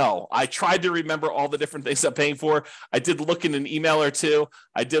don't know. I tried to remember all the different things I'm paying for. I did look in an email or two.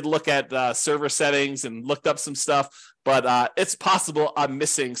 I did look at server settings and looked up some stuff, but it's possible I'm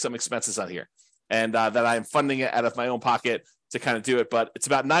missing some expenses on here, and that I'm funding it out of my own pocket to kind of do it. But it's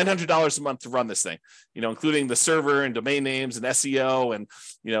about $900 a month to run this thing, including the server and domain names and SEO and,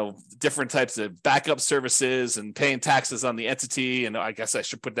 different types of backup services and paying taxes on the entity. And I guess I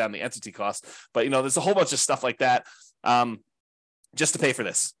should put down the entity cost, but there's a whole bunch of stuff like that just to pay for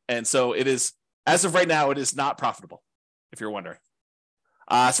this. And so it is, as of right now, it is not profitable, if you're wondering.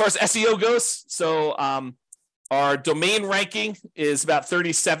 As far as SEO goes, so our domain ranking is about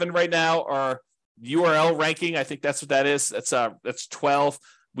 37 right now. Our URL ranking, I think that's what that is. That's 12.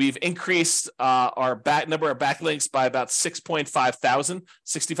 We've increased our number of backlinks by about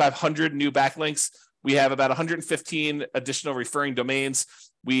 6,500 new backlinks. We have about 115 additional referring domains.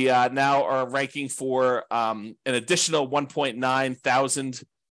 We now are ranking for an additional 1.9 thousand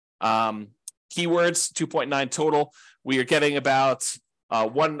keywords, 2.9 total. We are getting about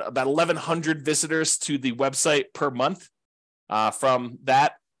 1,100 visitors to the website per month from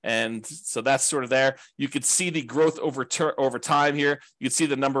that. And so that's sort of there. You could see the growth over time here. You can see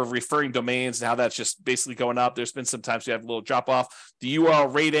the number of referring domains and how that's just basically going up. There's been some times we have a little drop off. The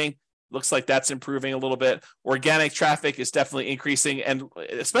URL rating looks like that's improving a little bit. Organic traffic is definitely increasing. And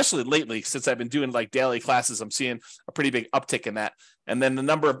especially lately, since I've been doing like daily classes, I'm seeing a pretty big uptick in that. And then the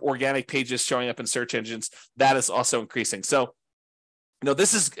number of organic pages showing up in search engines, that is also increasing. So I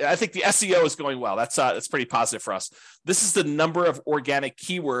think the SEO is going well. That's pretty positive for us. This is the number of organic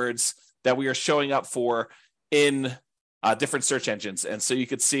keywords that we are showing up for in different search engines. And so you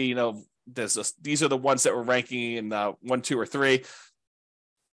could see, these are the ones that we're ranking in 1, 2, or 3.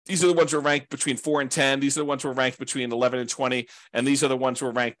 These are the ones we're ranked between 4 and 10. These are the ones we're ranked between 11 and 20. And these are the ones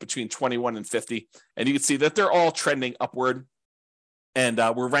we're ranked between 21 and 50. And you can see that they're all trending upward. And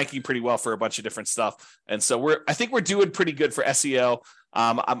we're ranking pretty well for a bunch of different stuff. And so I think we're doing pretty good for SEO.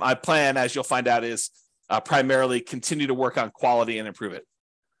 My plan, as you'll find out, is primarily continue to work on quality and improve it.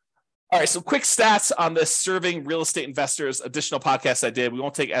 All right, so quick stats on this Serving Real Estate Investors additional podcast I did. We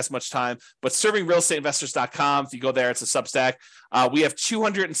won't take as much time, but servingrealestateinvestors.com. If you go there, it's a Substack. We have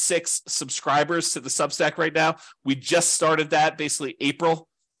 206 subscribers to the Substack right now. We just started that basically April,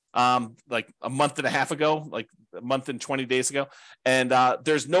 like a month and a half ago, like a month and 20 days ago. And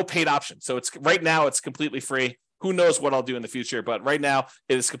there's no paid option. So right now it's completely free. Who knows what I'll do in the future, but right now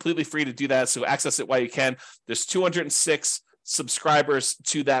it is completely free to do that. So access it while you can. There's 206 subscribers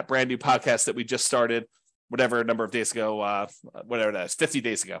to that brand new podcast that we just started. whatever number of days ago, whatever that is, 50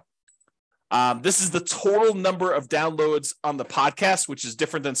 days ago. This is the total number of downloads on the podcast, which is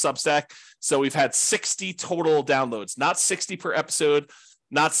different than Substack. So we've had 60 total downloads, not 60 per episode,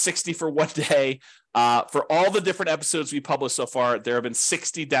 not 60 for one day. For all the different episodes we published so far, there have been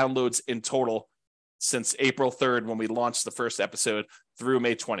 60 downloads in total since April 3rd, when we launched the first episode, through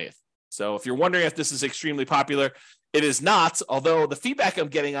May 20th. So if you're wondering if this is extremely popular, it is not, although the feedback I'm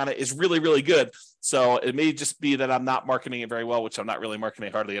getting on it is really, really good. So it may just be that I'm not marketing it very well, which I'm not really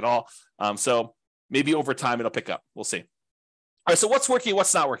marketing hardly at all. So maybe over time it'll pick up. We'll see. All right, so what's working,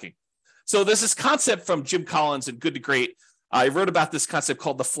 what's not working? So there's this concept from Jim Collins in Good to Great. I wrote about this concept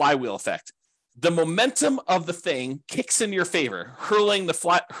called the flywheel effect. The momentum of the thing kicks in your favor, hurling the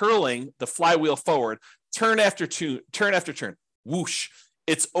flywheel forward, turn after turn, whoosh,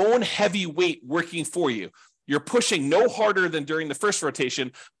 its own heavy weight working for you. You're pushing no harder than during the first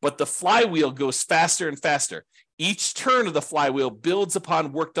rotation, but the flywheel goes faster and faster. Each turn of the flywheel builds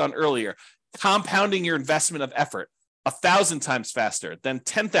upon work done earlier, compounding your investment of effort 1,000 times faster, then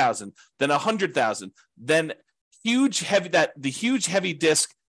 10,000, then 100,000, then the huge heavy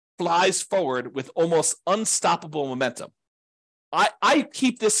disc flies forward with almost unstoppable momentum. I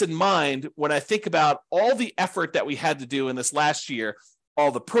keep this in mind when I think about all the effort that we had to do in this last year,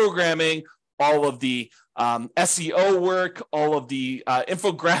 all the programming, all of the SEO work, all of the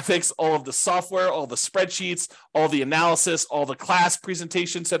infographics, all of the software, all the spreadsheets, all the analysis, all the class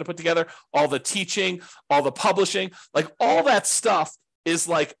presentations that I put together, all the teaching, all the publishing, like all that stuff is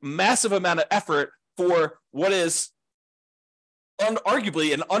like massive amount of effort for what is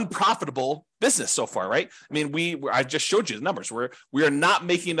arguably an unprofitable business so far, right? I mean, I just showed you the numbers. We are not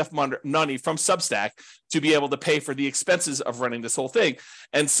making enough money from Substack to be able to pay for the expenses of running this whole thing.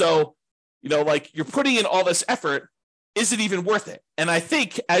 And so, like you're putting in all this effort, is it even worth it? And I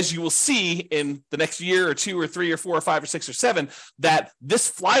think, as you will see in the next year or 2 or 3 or 4 or 5 or 6 or 7, that this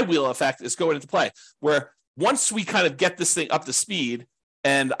flywheel effect is going into play, where once we kind of get this thing up to speed,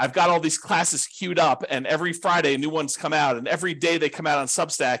 and I've got all these classes queued up, and every Friday new ones come out, and every day they come out on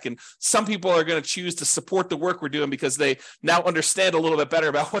Substack, and some people are going to choose to support the work we're doing because they now understand a little bit better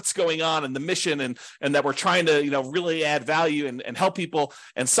about what's going on and the mission, and that we're trying to really add value and help people.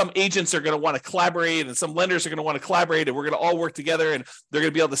 And some agents are going to want to collaborate, and some lenders are going to want to collaborate, and we're going to all work together, and they're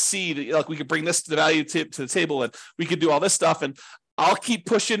going to be able to see that, like, we could bring this to the value to the table, and we could do all this stuff. And I'll keep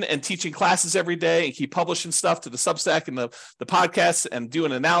pushing and teaching classes every day and keep publishing stuff to the Substack and the podcasts and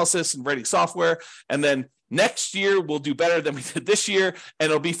doing analysis and writing software. And then next year we'll do better than we did this year, and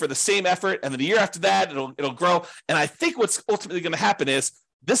it'll be for the same effort. And then the year after that, it'll grow. And I think what's ultimately going to happen is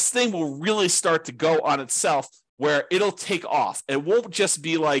this thing will really start to go on itself, where it'll take off. It won't just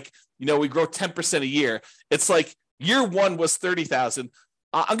be like, we grow 10% a year. It's like year one was 30,000.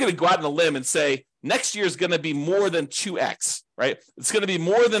 I'm going to go out on a limb and say next year is going to be more than 2x, right? It's going to be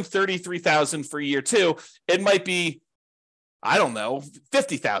more than 33,000 for year two. It might be, I don't know,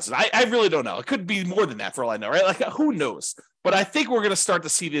 50,000. I really don't know. It could be more than that for all I know, right? Like, who knows? But I think we're going to start to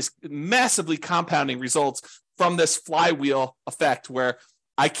see this massively compounding results from this flywheel effect, where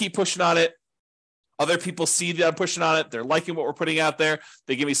I keep pushing on it. Other people see that I'm pushing on it. They're liking what we're putting out there.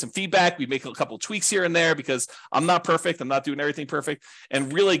 They give me some feedback. We make a couple of tweaks here and there, because I'm not perfect. I'm not doing everything perfect,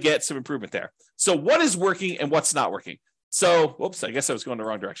 and really get some improvement there. So what is working and what's not working? So, whoops, I guess I was going the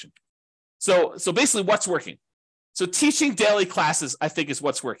wrong direction. So basically what's working? So teaching daily classes, I think, is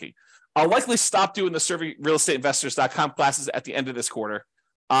what's working. I'll likely stop doing the servingrealestateinvestors.com classes at the end of this quarter.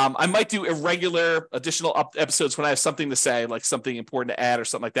 I might do irregular additional episodes when I have something to say, like something important to add or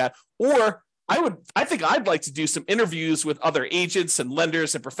something like that. Or I think I'd like to do some interviews with other agents and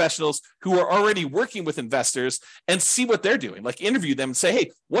lenders and professionals who are already working with investors and see what they're doing. Like, interview them and say,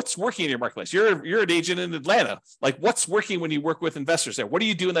 hey, what's working in your marketplace? You're an agent in Atlanta. Like, what's working when you work with investors there? What are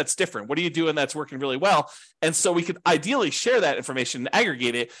you doing that's different? What are you doing that's working really well? And so we could ideally share that information and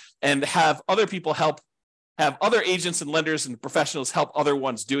aggregate it, and have other people have other agents and lenders and professionals help other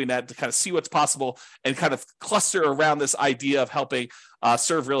ones doing that, to kind of see what's possible and kind of cluster around this idea of helping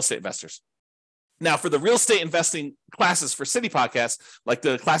serve real estate investors. Now, for the real estate investing classes for City Podcast, like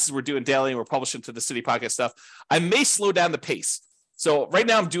the classes we're doing daily and we're publishing to the City Podcast stuff, I may slow down the pace. So right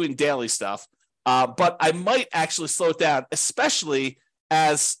now I'm doing daily stuff, but I might actually slow it down, especially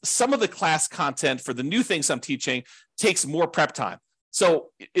as some of the class content for the new things I'm teaching takes more prep time. So,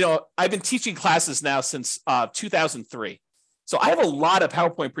 I've been teaching classes now since 2003. So I have a lot of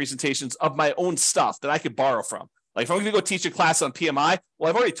PowerPoint presentations of my own stuff that I could borrow from. Like if I'm going to go teach a class on PMI, well,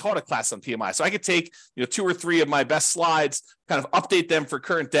 I've already taught a class on PMI. So I could take 2 or 3 of my best slides, kind of update them for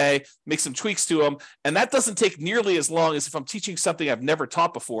current day, make some tweaks to them. And that doesn't take nearly as long as if I'm teaching something I've never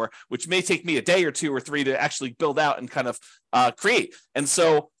taught before, which may take me a day or 2 or 3 to actually build out and kind of create. And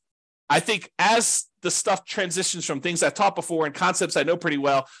so I think as the stuff transitions from things I've taught before and concepts I know pretty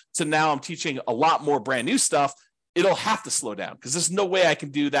well to now I'm teaching a lot more brand new stuff, it'll have to slow down because there's no way I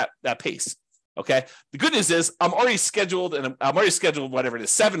can do that pace. Okay. The good news is I'm already scheduled whatever it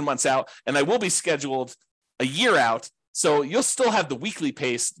is, 7 months out, and I will be scheduled a year out. So you'll still have the weekly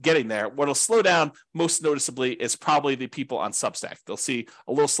pace getting there. What'll slow down most noticeably is probably the people on Substack. They'll see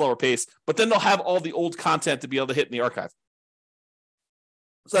a little slower pace, but then they'll have all the old content to be able to hit in the archive.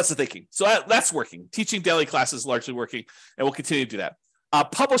 So that's the thinking. So that's working. Teaching daily classes is largely working, and we'll continue to do that.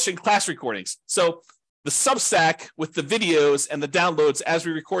 Publishing class recordings. So the Substack with the videos and the downloads as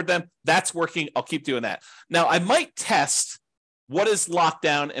we record them, that's working. I'll keep doing that. Now, I might test what is locked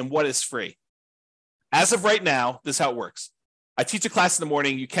down and what is free. As of right now, this is how it works. I teach a class in the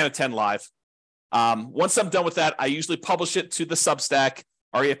morning. You can attend live. Once I'm done with that, I usually publish it to the Substack,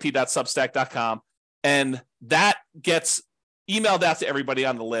 refp.substack.com, and that gets emailed out to everybody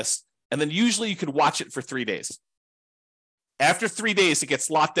on the list. And then usually you can watch it for 3 days. After 3 days, it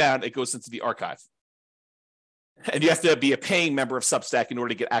gets locked down. It goes into the archive. And you have to be a paying member of Substack in order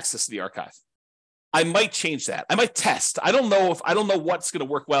to get access to the archive. I might change that. I might test. I don't know what's going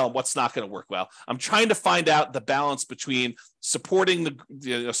to work well and what's not going to work well. I'm trying to find out the balance between supporting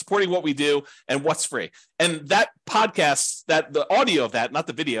supporting what we do and what's free. And that podcast, that the audio of that, not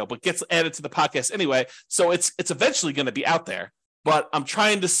the video, but gets added to the podcast anyway. So it's eventually going to be out there. But I'm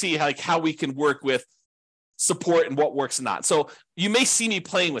trying to see how we can work with support and what works and not. So you may see me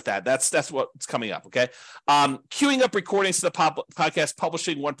playing with that. That's what's coming up. Okay. Queuing up recordings to the podcast,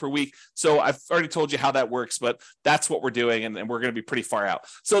 publishing 1 per week. So I've already told you how that works, but that's what we're doing. And we're going to be pretty far out.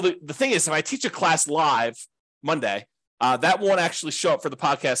 So the thing is, if I teach a class live Monday, that won't actually show up for the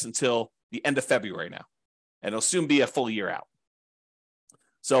podcast until the end of February now. And it'll soon be a full year out.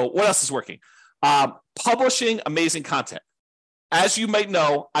 So what else is working? Publishing amazing content. As you might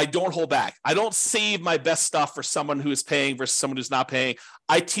know, I don't hold back. I don't save my best stuff for someone who is paying versus someone who's not paying.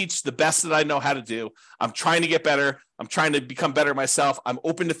 I teach the best that I know how to do. I'm trying to get better. I'm trying to become better myself. I'm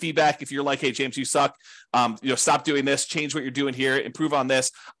open to feedback. If you're like, hey, James, you suck. Stop doing this. Change what you're doing here. Improve on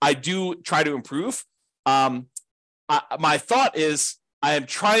this. I do try to improve. My thought is I am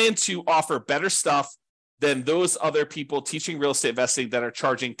trying to offer better stuff than those other people teaching real estate investing that are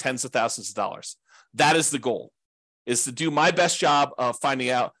charging tens of thousands of dollars. That is the goal. Is to do my best job of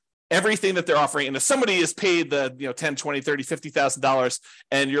finding out everything that they're offering. And if somebody is paid the $10, $20, $30, $50,000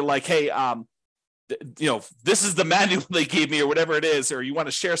 and you're like, hey, this is the manual they gave me or whatever it is, or you want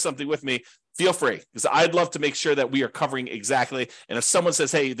to share something with me, feel free, because I'd love to make sure that we are covering exactly. And if someone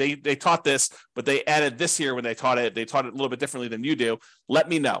says, hey, they taught this, but they added this here when they taught it a little bit differently than you do, let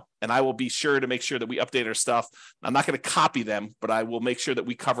me know. And I will be sure to make sure that we update our stuff. I'm not going to copy them, but I will make sure that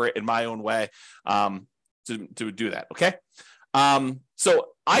we cover it in my own way. To do that. Okay. So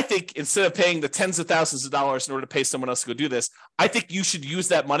I think instead of paying the tens of thousands of dollars in order to pay someone else to go do this, I think you should use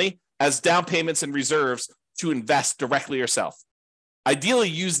that money as down payments and reserves to invest directly yourself. Ideally,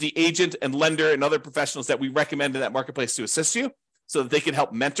 use the agent and lender and other professionals that we recommend in that marketplace to assist you so that they can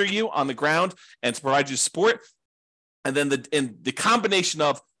help mentor you on the ground and to provide you support. And then the combination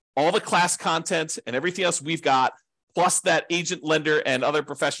of all the class content and everything else we've got, plus that agent, lender, and other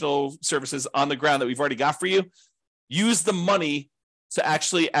professional services on the ground that we've already got for you, use the money to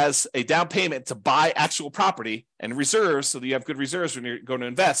actually as a down payment to buy actual property and reserves so that you have good reserves when you're going to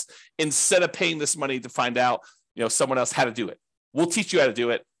invest instead of paying this money to find out someone else how to do it. We'll teach you how to do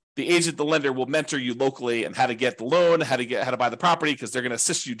it. The agent, the lender will mentor you locally and how to get the loan, how to buy the property, because they're going to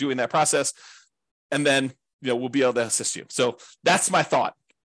assist you doing that process. And then we'll be able to assist you. So that's my thought.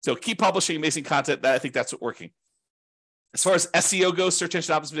 So keep publishing amazing content. I think that's what's working. As far as SEO goes, search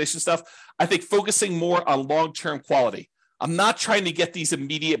engine optimization stuff, I think focusing more on long-term quality. I'm not trying to get these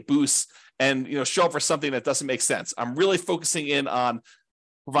immediate boosts and show up for something that doesn't make sense. I'm really focusing in on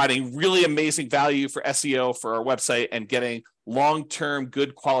providing really amazing value for SEO for our website and getting long-term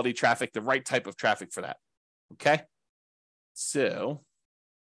good quality traffic, the right type of traffic for that. Okay. So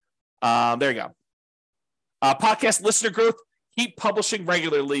there you go. Podcast listener growth. Keep publishing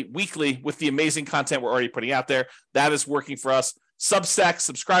regularly, weekly, with the amazing content we're already putting out there. That is working for us. Substack,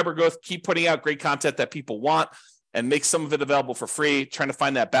 subscriber growth, keep putting out great content that people want and make some of it available for free. Trying to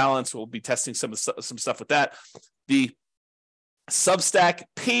find that balance. We'll be testing some stuff with that. The Substack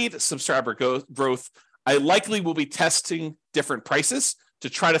paid subscriber growth, I likely will be testing different prices to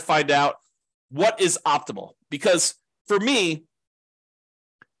try to find out what is optimal. Because for me,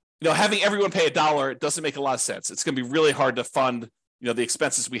 having everyone pay $1 doesn't make a lot of sense. It's going to be really hard to fund, the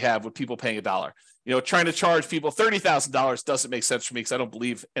expenses we have with people paying $1. Trying to charge people $30,000 doesn't make sense for me because I don't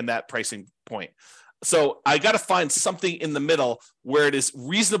believe in that pricing point. So I got to find something in the middle where it is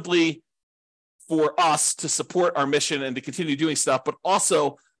reasonably for us to support our mission and to continue doing stuff, but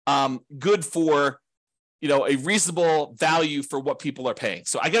also good for, a reasonable value for what people are paying.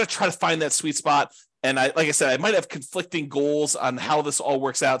 So I got to try to find that sweet spot. And like I said, I might have conflicting goals on how this all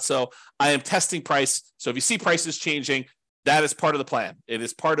works out. So I am testing price. So if you see prices changing, that is part of the plan. It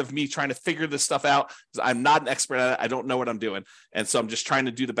is part of me trying to figure this stuff out because I'm not an expert at it. I don't know what I'm doing. And so I'm just trying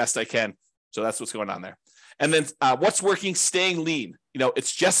to do the best I can. So that's what's going on there. And then what's working, staying lean.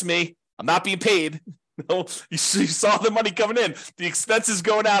 It's just me. I'm not being paid. You saw the money coming in. The expenses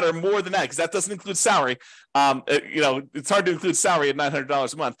going out are more than that because that doesn't include salary. It's hard to include salary at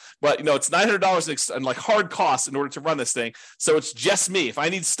 $900 a month, but it's $900 in like hard costs in order to run this thing. So it's just me. If I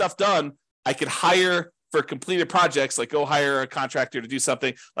need stuff done, I could hire for completed projects, like go hire a contractor to do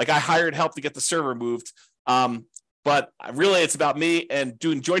something. Like I hired help to get the server moved. But really it's about me and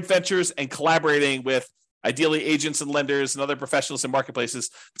doing joint ventures and collaborating with ideally agents and lenders and other professionals and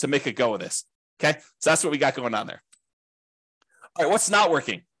marketplaces to make a go of this. Okay, so that's what we got going on there. All right, what's not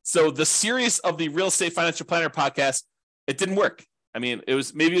working? So the series of the Real Estate Financial Planner podcast, it didn't work. I mean,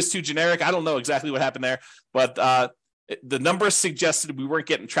 maybe it was too generic. I don't know exactly what happened there, but the numbers suggested we weren't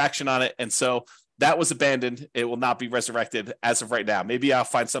getting traction on it, and so that was abandoned. It will not be resurrected as of right now. Maybe I'll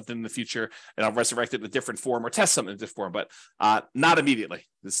find something in the future and I'll resurrect it in a different form or test something in a different form, but not immediately.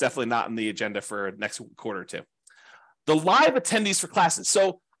 It's definitely not in the agenda for next quarter or two. The live attendees for classes.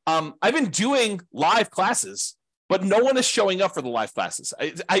 So I've been doing live classes, but no one is showing up for the live classes.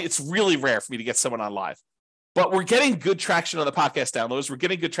 It's really rare for me to get someone on live. But we're getting good traction on the podcast downloads. We're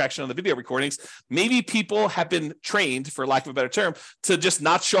getting good traction on the video recordings. Maybe people have been trained, for lack of a better term, to just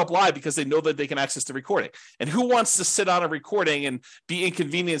not show up live because they know that they can access the recording. And who wants to sit on a recording and be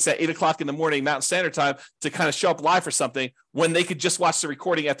inconvenienced at 8 o'clock in the morning, Mountain Standard Time, to kind of show up live for something when they could just watch the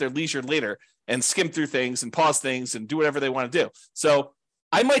recording at their leisure later and skim through things and pause things and do whatever they want to do. So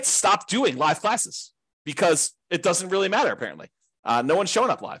I might stop doing live classes because it doesn't really matter, apparently. No one's showing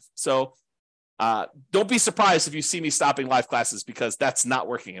up live. So don't be surprised if you see me stopping live classes because that's not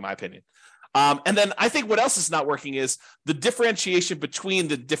working, in my opinion. And then I think what else is not working is the differentiation between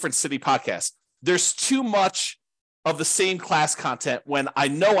the different city podcasts. There's too much of the same class content when I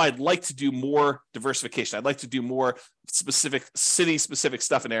know I'd like to do more diversification. I'd like to do more specific city-specific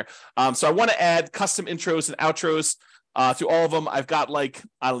stuff in there. So I want to add custom intros and outros to all of them. I've got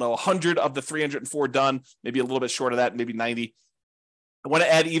 100 of the 304 done, maybe a little bit short of that, maybe 90. I want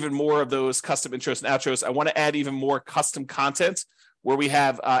to add even more of those custom intros and outros. I want to add even more custom content where we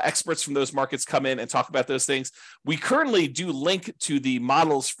have experts from those markets come in and talk about those things. We currently do link to the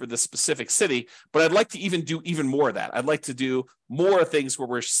models for the specific city, but I'd like to even do even more of that. I'd like to do more things where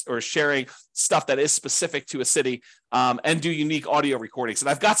we're sharing stuff that is specific to a city and do unique audio recordings. And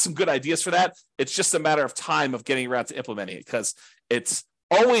I've got some good ideas for that. It's just a matter of time of getting around to implementing it because it's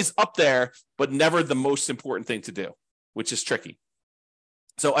always up there, but never the most important thing to do, which is tricky.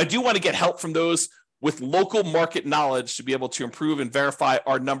 So I do want to get help from those with local market knowledge to be able to improve and verify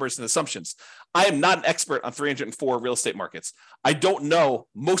our numbers and assumptions. I am not an expert on 304 real estate markets. I don't know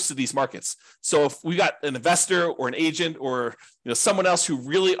most of these markets. So if we got an investor or an agent or someone else who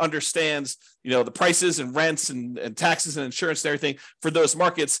really understands the prices and rents and taxes and insurance and everything for those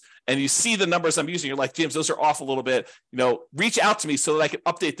markets, and you see the numbers I'm using, you're like, James, those are off a little bit, reach out to me so that I can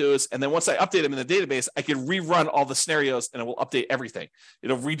update those. And then once I update them in the database, I can rerun all the scenarios and it will update everything.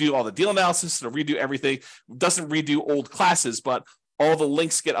 It'll redo all the deal analysis. It'll redo everything. It doesn't redo old classes, but all the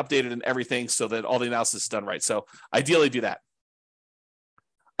links get updated and everything so that all the analysis is done right. So ideally do that.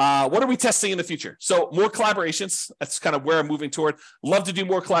 What are we testing in the future? So more collaborations. That's kind of where I'm moving toward. Love to do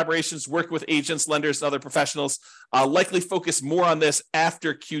more collaborations, work with agents, lenders, and other professionals. Likely focus more on this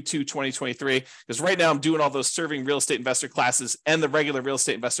after Q2 2023, because right now I'm doing all those serving real estate investor classes and the regular real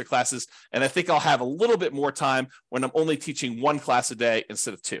estate investor classes. And I think I'll have a little bit more time when I'm only teaching one class a day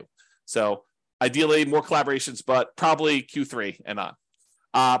instead of two. So ideally more collaborations, but probably Q3 and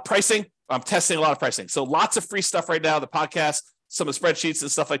on. Pricing, I'm testing a lot of pricing. So lots of free stuff right now, the podcast, some of the spreadsheets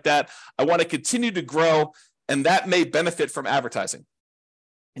and stuff like that. I want to continue to grow, and that may benefit from advertising.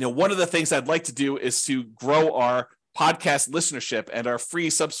 One of the things I'd like to do is to grow our podcast listenership and our free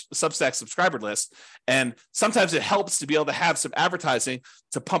Substack subscriber list. And sometimes it helps to be able to have some advertising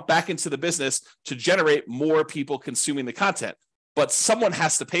to pump back into the business to generate more people consuming the content. But someone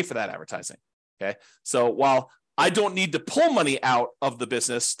has to pay for that advertising. Okay. So while I don't need to pull money out of the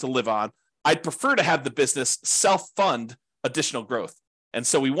business to live on, I'd prefer to have the business self-fund additional growth. And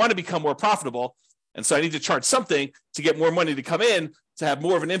so we want to become more profitable. And so I need to charge something to get more money to come in, to have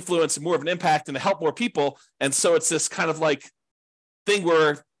more of an influence and more of an impact and to help more people. And so it's this kind of like thing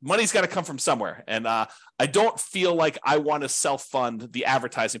where money's got to come from somewhere. And I don't feel like I want to self-fund the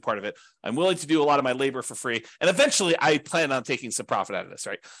advertising part of it. I'm willing to do a lot of my labor for free. And eventually I plan on taking some profit out of this,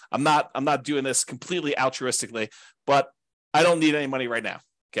 right? I'm not doing this completely altruistically, but I don't need any money right now.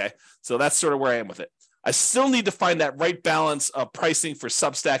 Okay. So that's sort of where I am with it. I still need to find that right balance of pricing for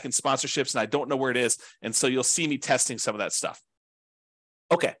Substack and sponsorships, and I don't know where it is. And so you'll see me testing some of that stuff.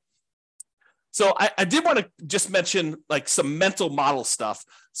 Okay. So I did want to just mention like some mental model stuff.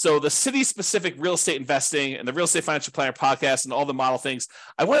 So the city-specific real estate investing and the Real Estate Financial Planner podcast and all the model things,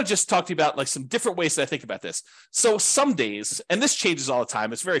 I want to just talk to you about like some different ways that I think about this. So some days, and this changes all the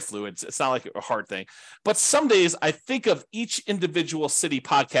time, it's very fluid. It's not like a hard thing, but some days I think of each individual city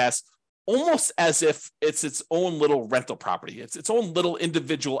podcast almost as if it's its own little rental property. It's its own little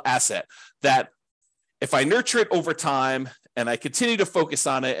individual asset that if I nurture it over time and I continue to focus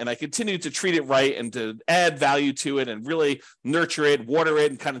on it and I continue to treat it right and to add value to it and really nurture it, water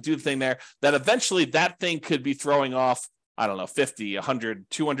it, and kind of do the thing there, that eventually that thing could be throwing off, I don't know, $50, $100,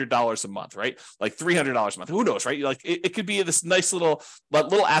 $200 a month, right? Like $300 a month. Who knows, right? Like it could be this nice little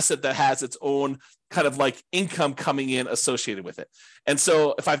asset that has its own kind of like income coming in associated with it. And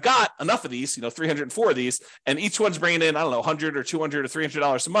so if I've got enough of these, 304 of these, and each one's bringing in, I don't know, $100 or $200 or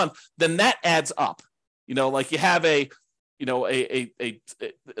 $300 a month, then that adds up. Like you have like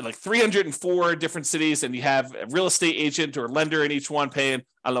 304 different cities, and you have a real estate agent or lender in each one paying,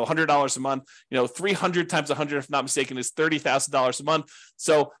 I don't know, $100 a month. 300 times 100, if not mistaken, is $30,000 a month.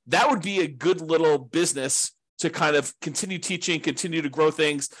 So that would be a good little business to kind of continue teaching, continue to grow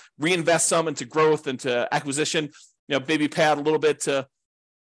things, reinvest some into growth, into acquisition, maybe pay out a little bit to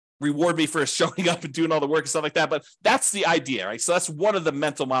reward me for showing up and doing all the work and stuff like that. But that's the idea, right? So that's one of the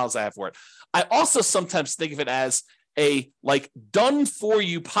mental models I have for it. I also sometimes think of it as a like done for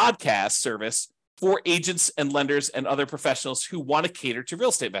you podcast service for agents and lenders and other professionals who want to cater to real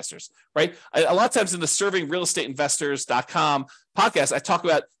estate investors, right? A lot of times in the servingrealestateinvestors.com podcast, I talk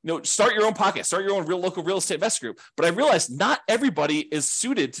about, start your own podcast, start your own local real estate investor group. But I realized not everybody is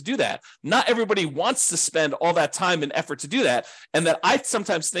suited to do that. Not everybody wants to spend all that time and effort to do that. And that I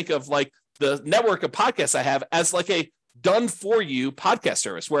sometimes think of like the network of podcasts I have as like a done for you podcast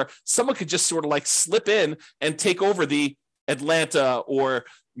service where someone could just sort of like slip in and take over the Atlanta or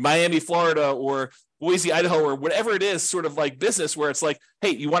Miami, Florida, or Boise, Idaho, or whatever it is, sort of like business where it's like, hey,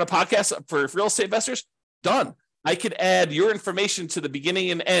 you want a podcast for real estate investors? Done. I could add your information to the beginning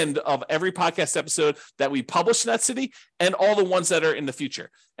and end of every podcast episode that we publish in that city and all the ones that are in the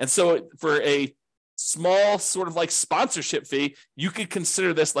future. And so for a small sort of like sponsorship fee, you could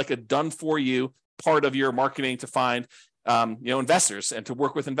consider this like a done for you part of your marketing to find investors and to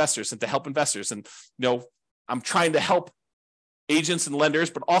work with investors and to help investors. And I'm trying to help agents and lenders,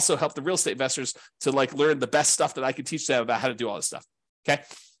 but also help the real estate investors to like learn the best stuff that I can teach them about how to do all this stuff. Okay.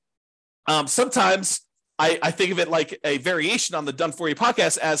 Sometimes I think of it like a variation on the Done For You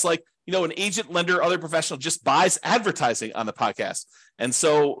podcast as like, an agent, lender, other professional just buys advertising on the podcast. And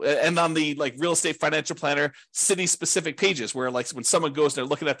so, and on the like Real Estate Financial Planner city specific pages where like when someone goes, they're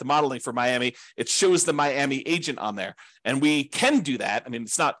looking at the modeling for Miami, it shows the Miami agent on there. And we can do that. I mean,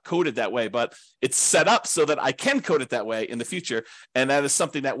 it's not coded that way, but it's set up so that I can code it that way in the future. And that is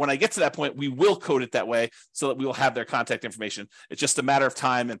something that when I get to that point, we will code it that way so that we will have their contact information. It's just a matter of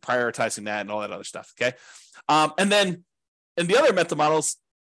time and prioritizing that and all that other stuff. Okay. And then in the other mental models,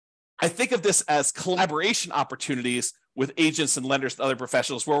 I think of this as collaboration opportunities with agents and lenders and other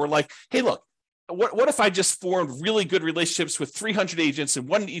professionals where we're like, hey, look, what if I just formed really good relationships with 300 agents and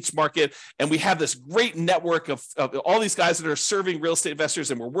one in each market, and we have this great network of all these guys that are serving real estate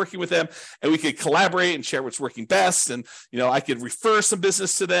investors, and we're working with them, and we could collaborate and share what's working best, and I could refer some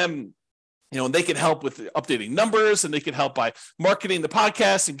business to them. And they can help with updating numbers, and they can help by marketing the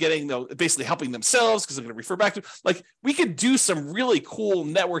podcast and getting, basically helping themselves because they're going to refer back to, like, we could do some really cool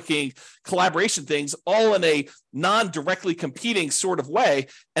networking collaboration things all in a non-directly competing sort of way.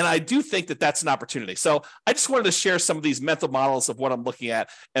 And I do think that that's an opportunity. So I just wanted to share some of these mental models of what I'm looking at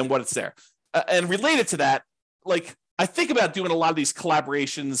and what it's there. And related to that, like, I think about doing a lot of these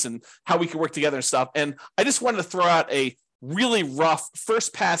collaborations and how we can work together and stuff. And I just wanted to throw out a really rough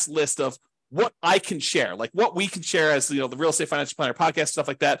first pass list of what I can share, like what we can share as, the Real Estate Financial Planner podcast, stuff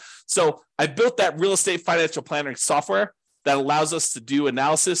like that. So I built that Real Estate Financial Planner software that allows us to do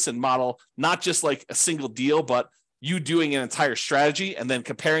analysis and model, not just like a single deal, but you doing an entire strategy and then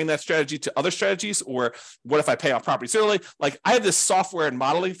comparing that strategy to other strategies? Or what if I pay off properties early? Like, I have this software and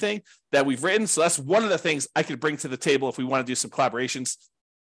modeling thing that we've written. So that's one of the things I could bring to the table if we want to do some collaborations.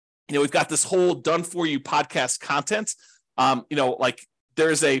 We've got this whole done for you podcast content. Like,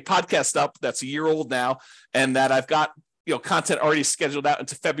 there's a podcast up that's a year old now, and that I've got content already scheduled out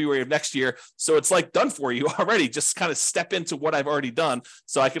into February of next year. So it's like done for you already. Just kind of step into what I've already done.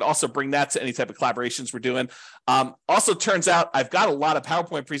 So I could also bring that to any type of collaborations we're doing. Also turns out I've got a lot of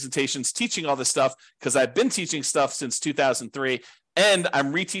PowerPoint presentations teaching all this stuff, because I've been teaching stuff since 2003, and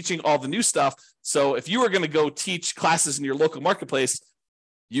I'm reteaching all the new stuff. So if you were going to go teach classes in your local marketplace,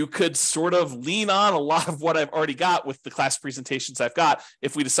 you could sort of lean on a lot of what I've already got with the class presentations I've got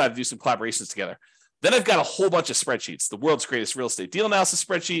if we decide to do some collaborations together. Then I've got a whole bunch of spreadsheets, the world's greatest real estate deal analysis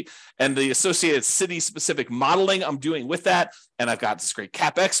spreadsheet and the associated city-specific modeling I'm doing with that. And I've got this great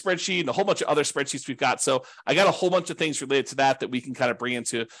CapEx spreadsheet and a whole bunch of other spreadsheets we've got. So I got a whole bunch of things related to that we can kind of bring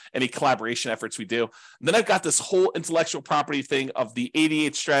into any collaboration efforts we do. And then I've got this whole intellectual property thing of the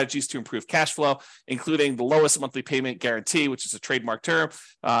 88 strategies to improve cash flow, including the lowest monthly payment guarantee, which is a trademark term,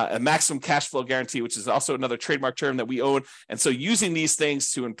 a maximum cash flow guarantee, which is also another trademark term that we own. And so using these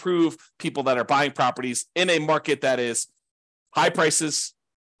things to improve people that are buying properties in a market that is high prices,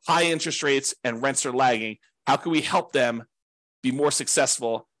 high interest rates, and rents are lagging, how can we help them be more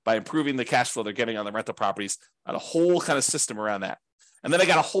successful by improving the cash flow they're getting on the rental properties, and a whole kind of system around that. And then I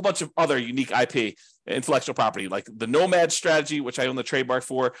got a whole bunch of other unique IP, intellectual property, like the Nomad strategy, which I own the trademark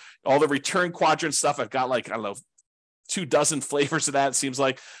for, all the return quadrant stuff. I've got 24 flavors of that, it seems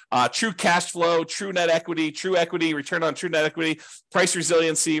like. True cash flow, true net equity, true equity, return on true net equity, price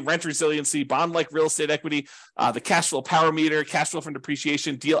resiliency, rent resiliency, bond-like real estate equity, the cash flow power meter, cash flow from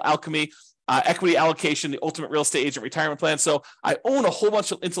depreciation, deal alchemy, equity allocation, the ultimate real estate agent retirement plan. So I own a whole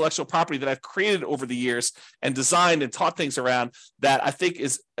bunch of intellectual property that I've created over the years and designed and taught things around that I think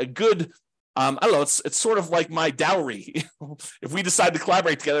is a good, it's sort of like my dowry. If we decide to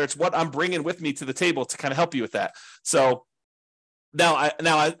collaborate together, it's what I'm bringing with me to the table to kind of help you with that. So now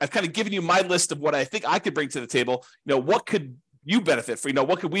I've kind of given you my list of what I think I could bring to the table. What could you benefit from?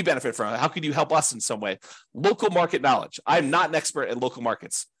 What could we benefit from? How could you help us in some way? Local market knowledge. I'm not an expert in local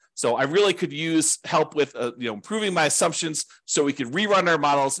markets, so I really could use help with improving my assumptions so we could rerun our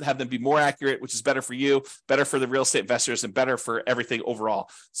models and have them be more accurate, which is better for you, better for the real estate investors, and better for everything overall.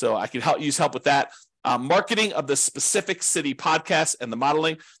 So I can use help with that. Marketing of the specific city podcast and the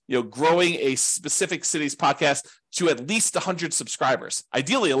modeling, growing a specific city's podcast to at least 100 subscribers,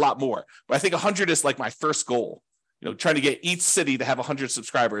 ideally a lot more, but I think 100 is like my first goal, trying to get each city to have 100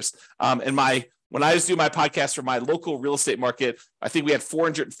 subscribers. When I was doing my podcast for my local real estate market, I think we had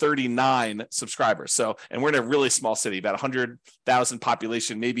 439 subscribers. So, and we're in a really small city, about 100,000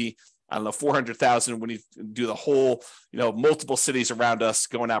 population, maybe, 400,000 when you do the whole, multiple cities around us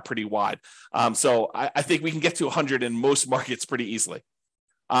going out pretty wide. So I think we can get to 100 in most markets pretty easily.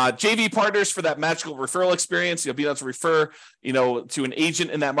 JV partners for that magical referral experience, being able to refer, to an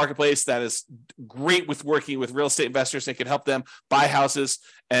agent in that marketplace that is great with working with real estate investors and can help them buy houses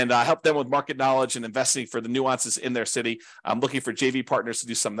and help them with market knowledge and investing for the nuances in their city. I'm looking for JV partners to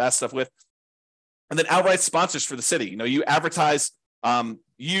do some of that stuff with. And then outright sponsors for the city. You advertise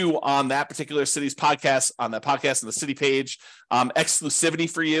you on that particular city's podcast, on that podcast on the city page, exclusivity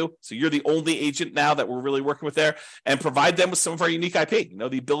for you. So you're the only agent now that we're really working with there, and provide them with some of our unique IP,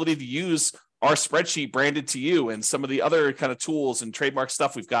 the ability to use our spreadsheet branded to you and some of the other kind of tools and trademark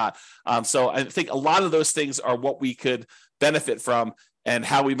stuff we've got. So I think a lot of those things are what we could benefit from and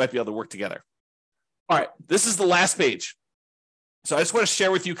how we might be able to work together. All right, this is the last page. So I just want to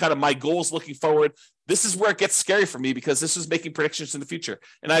share with you kind of my goals looking forward. This is where it gets scary for me because this is making predictions in the future,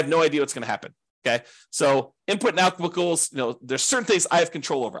 and I have no idea what's going to happen. Okay. So input and output goals, there's certain things I have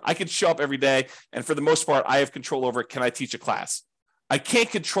control over. I can show up every day, and for the most part, I have control over, can I teach a class? I can't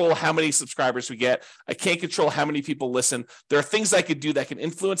control how many subscribers we get. I can't control how many people listen. There are things I could do that can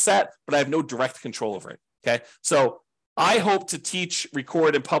influence that, but I have no direct control over it. Okay. So I hope to teach,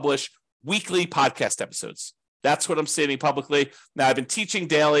 record, and publish weekly podcast episodes. That's what I'm stating publicly. Now, I've been teaching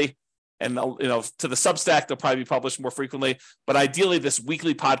daily, and to the Substack, they'll probably be published more frequently. But ideally, this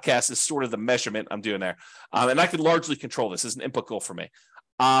weekly podcast is sort of the measurement I'm doing there. And I can largely control this as an input goal for me.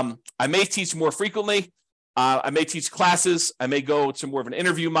 I may teach more frequently. I may teach classes. I may go to more of an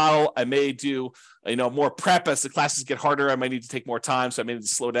interview model. I may do, more prep as the classes get harder. I might need to take more time, so I may need to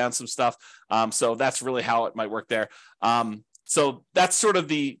slow down some stuff. So that's really how it might work there. So that's sort of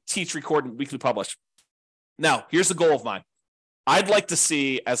the teach, record, and weekly publish. Now, here's a goal of mine. I'd like to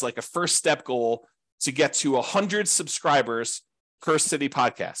see as like a first step goal to get to 100 subscribers per city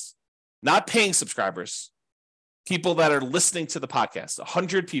podcast, not paying subscribers, people that are listening to the podcast,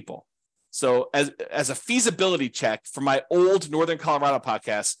 100 people. So as a feasibility check for my old Northern Colorado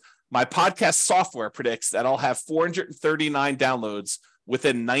podcast, my podcast software predicts that I'll have 439 downloads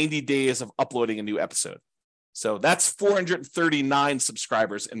within 90 days of uploading a new episode. So that's 439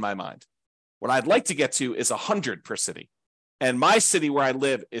 subscribers in my mind. What I'd like to get to is 100 per city. And my city where I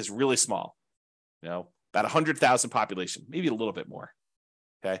live is really small, about 100,000 population, maybe a little bit more.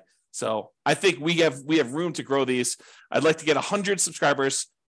 Okay. So I think we have room to grow these. I'd like to get 100 subscribers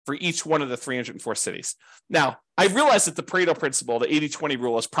for each one of the 304 cities. Now, I realize that the Pareto principle, the 80-20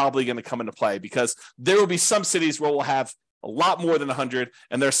 rule, is probably going to come into play because there will be some cities where we'll have a lot more than 100,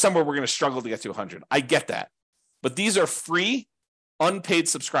 and there's somewhere we're going to struggle to get to 100. I get that. But these are free, unpaid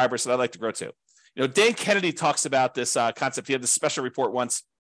subscribers that I'd like to grow to. Dan Kennedy talks about this concept. He had this special report once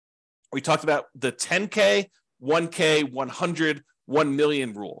where he talked about the 10K, 1K, 100, 1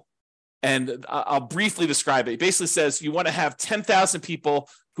 million rule. And I'll briefly describe it. It basically says you want to have 10,000 people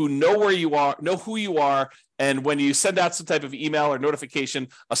who know where you are, know who you are, and when you send out some type of email or notification,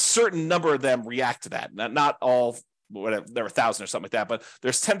 a certain number of them react to that. Not all, whatever, there are 1,000 or something like that, but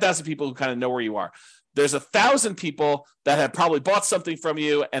there's 10,000 people who kind of know where you are. There's 1,000 people that have probably bought something from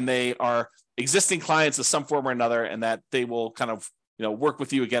you, and they are existing clients of some form or another, and that they will kind of work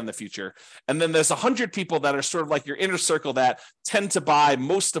with you again in the future. And then there's 100 people that are sort of like your inner circle that tend to buy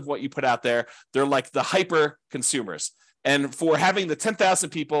most of what you put out there. They're like the hyper consumers. And for having the 10,000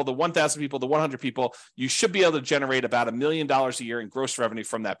 people, the 1,000 people, the 100 people, you should be able to generate about $1 million a year in gross revenue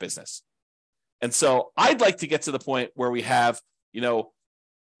from that business. And so I'd like to get to the point where we have,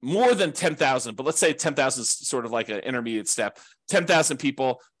 more than 10,000, but let's say 10,000 is sort of like an intermediate step, 10,000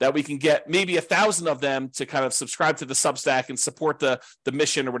 people that we can get maybe 1,000 of them to kind of subscribe to the Substack and support the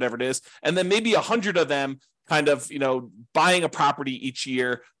mission or whatever it is. And then maybe 100 of them kind of, buying a property each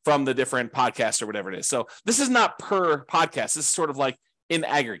year from the different podcasts or whatever it is. So this is not per podcast. This is sort of like in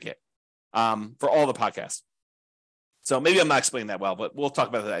aggregate for all the podcasts. So maybe I'm not explaining that well, but we'll talk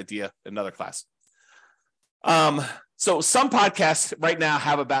about that idea in another class. So some podcasts right now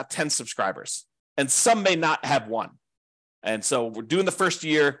have about 10 subscribers, and some may not have one. And so we're doing the first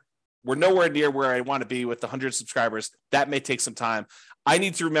year. We're nowhere near where I want to be with the 100 subscribers. That may take some time. I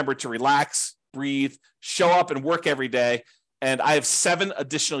need to remember to relax, breathe, show up and work every day. And I have 7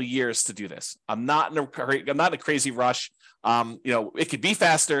 additional years to do this. I'm not in a crazy rush. It could be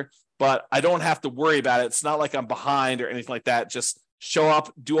faster, but I don't have to worry about it. It's not like I'm behind or anything like that. Just show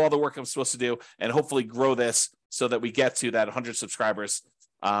up, do all the work I'm supposed to do, and hopefully grow this so that we get to that 100 subscribers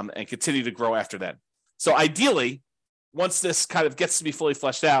and continue to grow after that. So ideally, once this kind of gets to be fully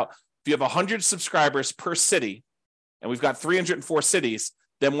fleshed out, if you have 100 subscribers per city, and we've got 304 cities,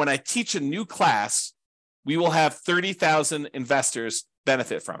 then when I teach a new class, we will have 30,000 investors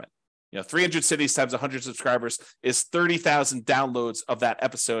benefit from it. 300 cities times 100 subscribers is 30,000 downloads of that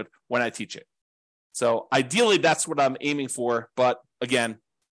episode when I teach it. So ideally, that's what I'm aiming for. But again,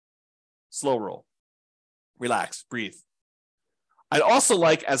 slow roll. Relax, breathe. I'd also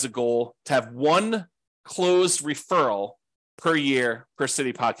like as a goal to have 1 closed referral per year per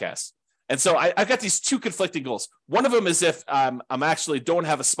city podcast. And so I've got these 2 conflicting goals. One of them is if I'm actually don't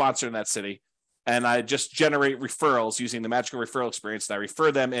have a sponsor in that city and I just generate referrals using the magical referral experience, and I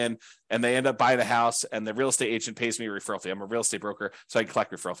refer them in and they end up buying a house and the real estate agent pays me a referral fee. I'm a real estate broker, so I can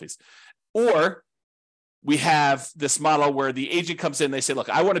collect referral fees. Or we have this model where the agent comes in, they say, look,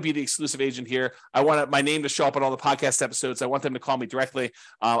 I want to be the exclusive agent here. I want my name to show up on all the podcast episodes. I want them to call me directly.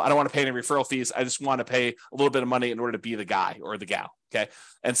 I don't want to pay any referral fees. I just want to pay a little bit of money in order to be the guy or the gal. Okay.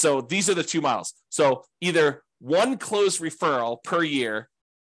 And so these are the 2 models. So either 1 closed referral per year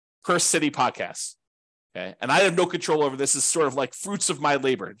per city podcast. Okay. And I have no control over this. It's sort of like fruits of my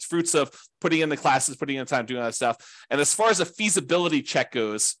labor. It's fruits of putting in the classes, putting in the time, doing all that stuff. And as far as a feasibility check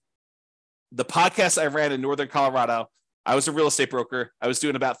goes, the podcast I ran in Northern Colorado, I was a real estate broker. I was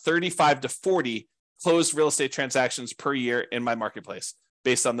doing about 35 to 40 closed real estate transactions per year in my marketplace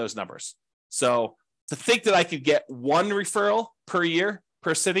based on those numbers. So to think that I could get 1 referral per year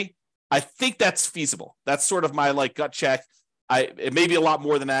per city, I think that's feasible. That's sort of my gut check. It may be a lot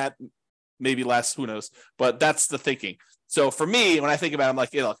more than that, maybe less, who knows, but that's the thinking. So for me, when I think about it, I'm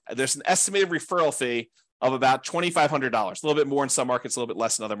like, look, there's an estimated referral fee of about $2,500, a little bit more in some markets, a little bit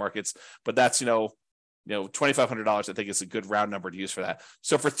less in other markets, but that's, $2,500, I think is a good round number to use for that.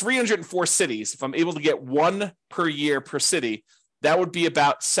 So for 304 cities, if I'm able to get 1 per year per city, that would be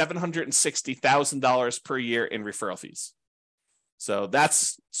about $760,000 per year in referral fees. So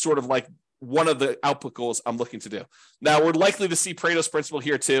that's sort of like one of the output goals I'm looking to do. Now, we're likely to see Pareto's principle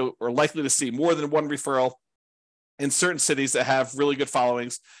here too. We're likely to see more than 1 referral in certain cities that have really good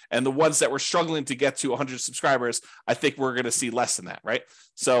followings, and the ones that were struggling to get to 100 subscribers, I think we're going to see less than that, right?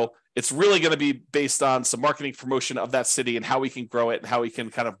 So it's really going to be based on some marketing promotion of that city and how we can grow it and how we can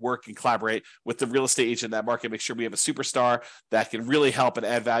kind of work and collaborate with the real estate agent in that market, make sure we have a superstar that can really help and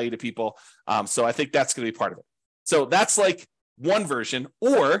add value to people. So I think that's going to be part of it. So that's like one version,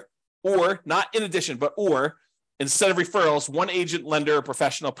 or not in addition, but instead of referrals, one agent, lender, or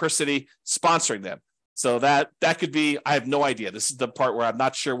professional per city sponsoring them. So that could be, I have no idea. This is the part where I'm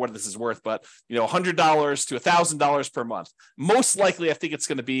not sure what this is worth, but $100 to $1,000 per month. Most likely, I think it's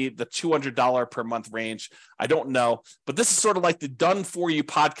going to be the $200 per month range. I don't know, but this is sort of like the done for you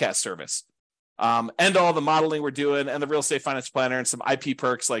podcast service. And all the modeling we're doing and the real estate finance planner and some IP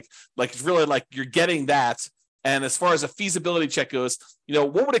perks, like it's really like you're getting that. And as far as a feasibility check goes,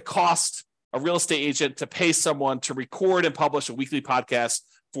 what would it cost a real estate agent to pay someone to record and publish a weekly podcast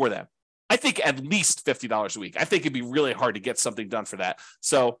for them? I think at least $50 a week. I think it'd be really hard to get something done for that.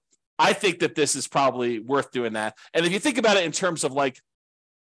 So I think that this is probably worth doing that. And if you think about it in terms of would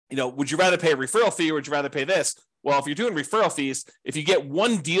you rather pay a referral fee or would you rather pay this? Well, if you're doing referral fees, if you get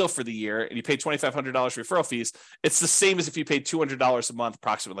one deal for the year and you pay $2,500 referral fees, it's the same as if you paid $200 a month,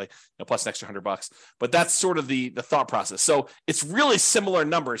 approximately, plus an extra $100. But that's sort of the thought process. So it's really similar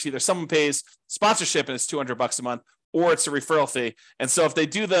numbers. Either someone pays sponsorship and it's $200 a month, or it's a referral fee. And so if they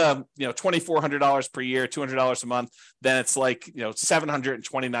do the, $2,400 per year, $200 a month, then it's like,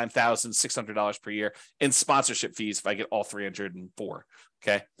 $729,600 per year in sponsorship fees if I get all 304.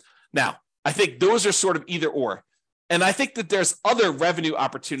 Okay. Now, I think those are sort of either or. And I think that there's other revenue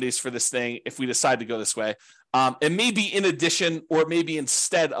opportunities for this thing if we decide to go this way. It may be in addition or it may be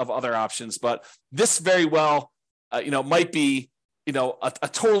instead of other options, but this very well, might be, a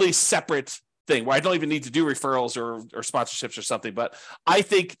totally separate thing where I don't even need to do referrals or sponsorships or something. But I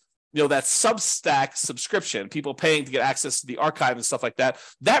think, that Substack subscription, people paying to get access to the archive and stuff like that,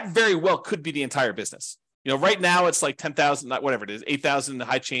 that very well could be the entire business. Right now it's like 10,000, whatever it is, 8,000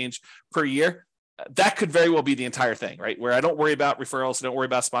 high change per year. That could very well be the entire thing, right? Where I don't worry about referrals, I don't worry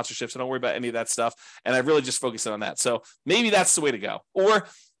about sponsorships, I don't worry about any of that stuff. And I really just focus on that. So maybe that's the way to go. Or,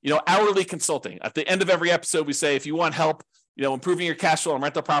 hourly consulting. At the end of every episode, we say, if you want help, improving your cash flow on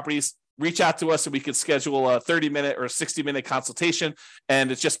rental properties, reach out to us and we could schedule a 30-minute or 60-minute consultation.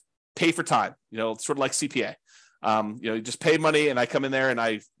 And it's just pay for time, sort of like CPA. You just pay money and I come in there and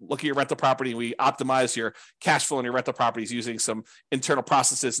I look at your rental property and we optimize your cash flow on your rental properties using some internal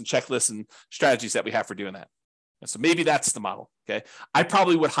processes and checklists and strategies that we have for doing that. And so maybe that's the model. Okay. I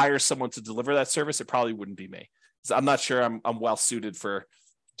probably would hire someone to deliver that service. It probably wouldn't be me. So I'm not sure I'm well suited for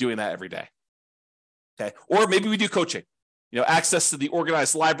doing that every day. Okay. Or maybe we do coaching. Access to the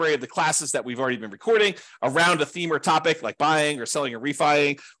organized library of the classes that we've already been recording around a theme or topic like buying or selling or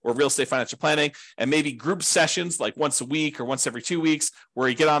refining or real estate financial planning, and maybe group sessions like once a week or once every 2 weeks where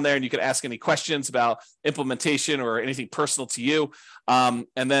you get on there and you can ask any questions about implementation or anything personal to you. And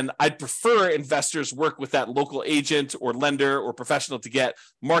then I'd prefer investors work with that local agent or lender or professional to get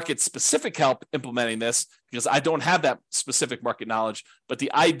market specific help implementing this, because I don't have that specific market knowledge. But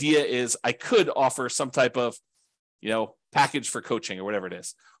the idea is I could offer some type of package for coaching or whatever it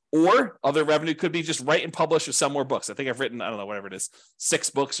is. Or other revenue could be just write and publish or sell more books. I think I've written, whatever it is, 6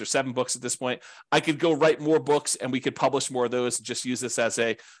 books or 7 books at this point. I could go write more books and we could publish more of those and just use this as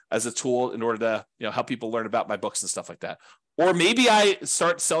a tool in order to, help people learn about my books and stuff like that. Or maybe I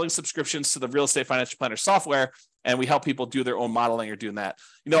start selling subscriptions to the real estate financial planner software and we help people do their own modeling or doing that.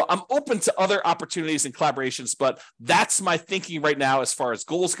 I'm open to other opportunities and collaborations, but that's my thinking right now as far as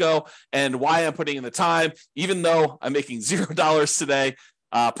goals go and why I'm putting in the time, even though I'm making $0 today.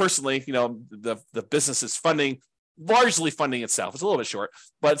 Personally, the business is largely funding itself. It's a little bit short,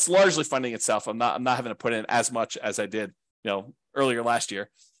 but it's largely funding itself. I'm not having to put in as much as I did, earlier last year.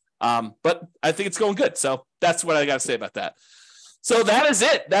 But I think it's going good. So that's what I got to say about that. So that is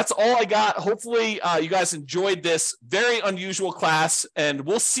it. That's all I got. Hopefully you guys enjoyed this very unusual class, and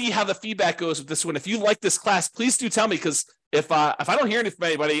we'll see how the feedback goes with this one. If you like this class, please do tell me, because if I don't hear anything from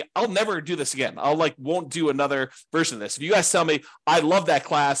anybody, I'll never do this again. Won't do another version of this. If you guys tell me I love that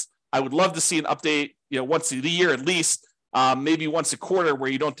class, I would love to see an update, once a year at least, maybe once a quarter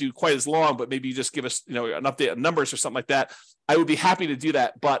where you don't do quite as long, but maybe you just give us, an update on numbers or something like that. I would be happy to do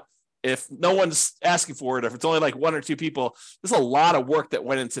that. But if no one's asking for it, if it's only like 1 or 2 people, there's a lot of work that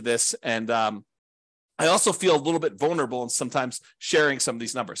went into this. And I also feel a little bit vulnerable in sometimes sharing some of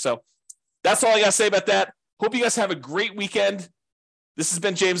these numbers. So that's all I got to say about that. Hope you guys have a great weekend. This has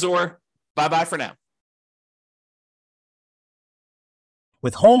been James Orr. Bye-bye for now.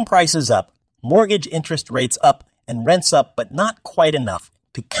 With home prices up, mortgage interest rates up, and rents up, but not quite enough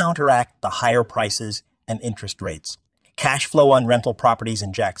to counteract the higher prices and interest rates. Cash flow on rental properties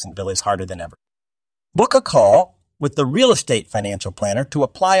in Jacksonville is harder than ever. Book a call with the Real Estate Financial Planner to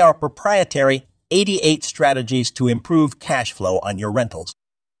apply our proprietary 88 strategies to improve cash flow on your rentals.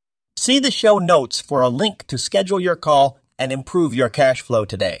 See the show notes for a link to schedule your call and improve your cash flow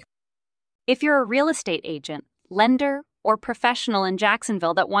today. If you're a real estate agent, lender, or professional in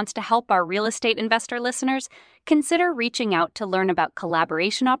Jacksonville that wants to help our real estate investor listeners, consider reaching out to learn about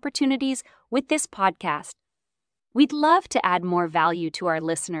collaboration opportunities with this podcast. We'd love to add more value to our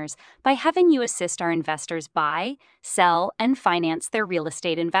listeners by having you assist our investors buy, sell, and finance their real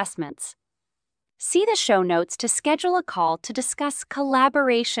estate investments. See the show notes to schedule a call to discuss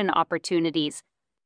collaboration opportunities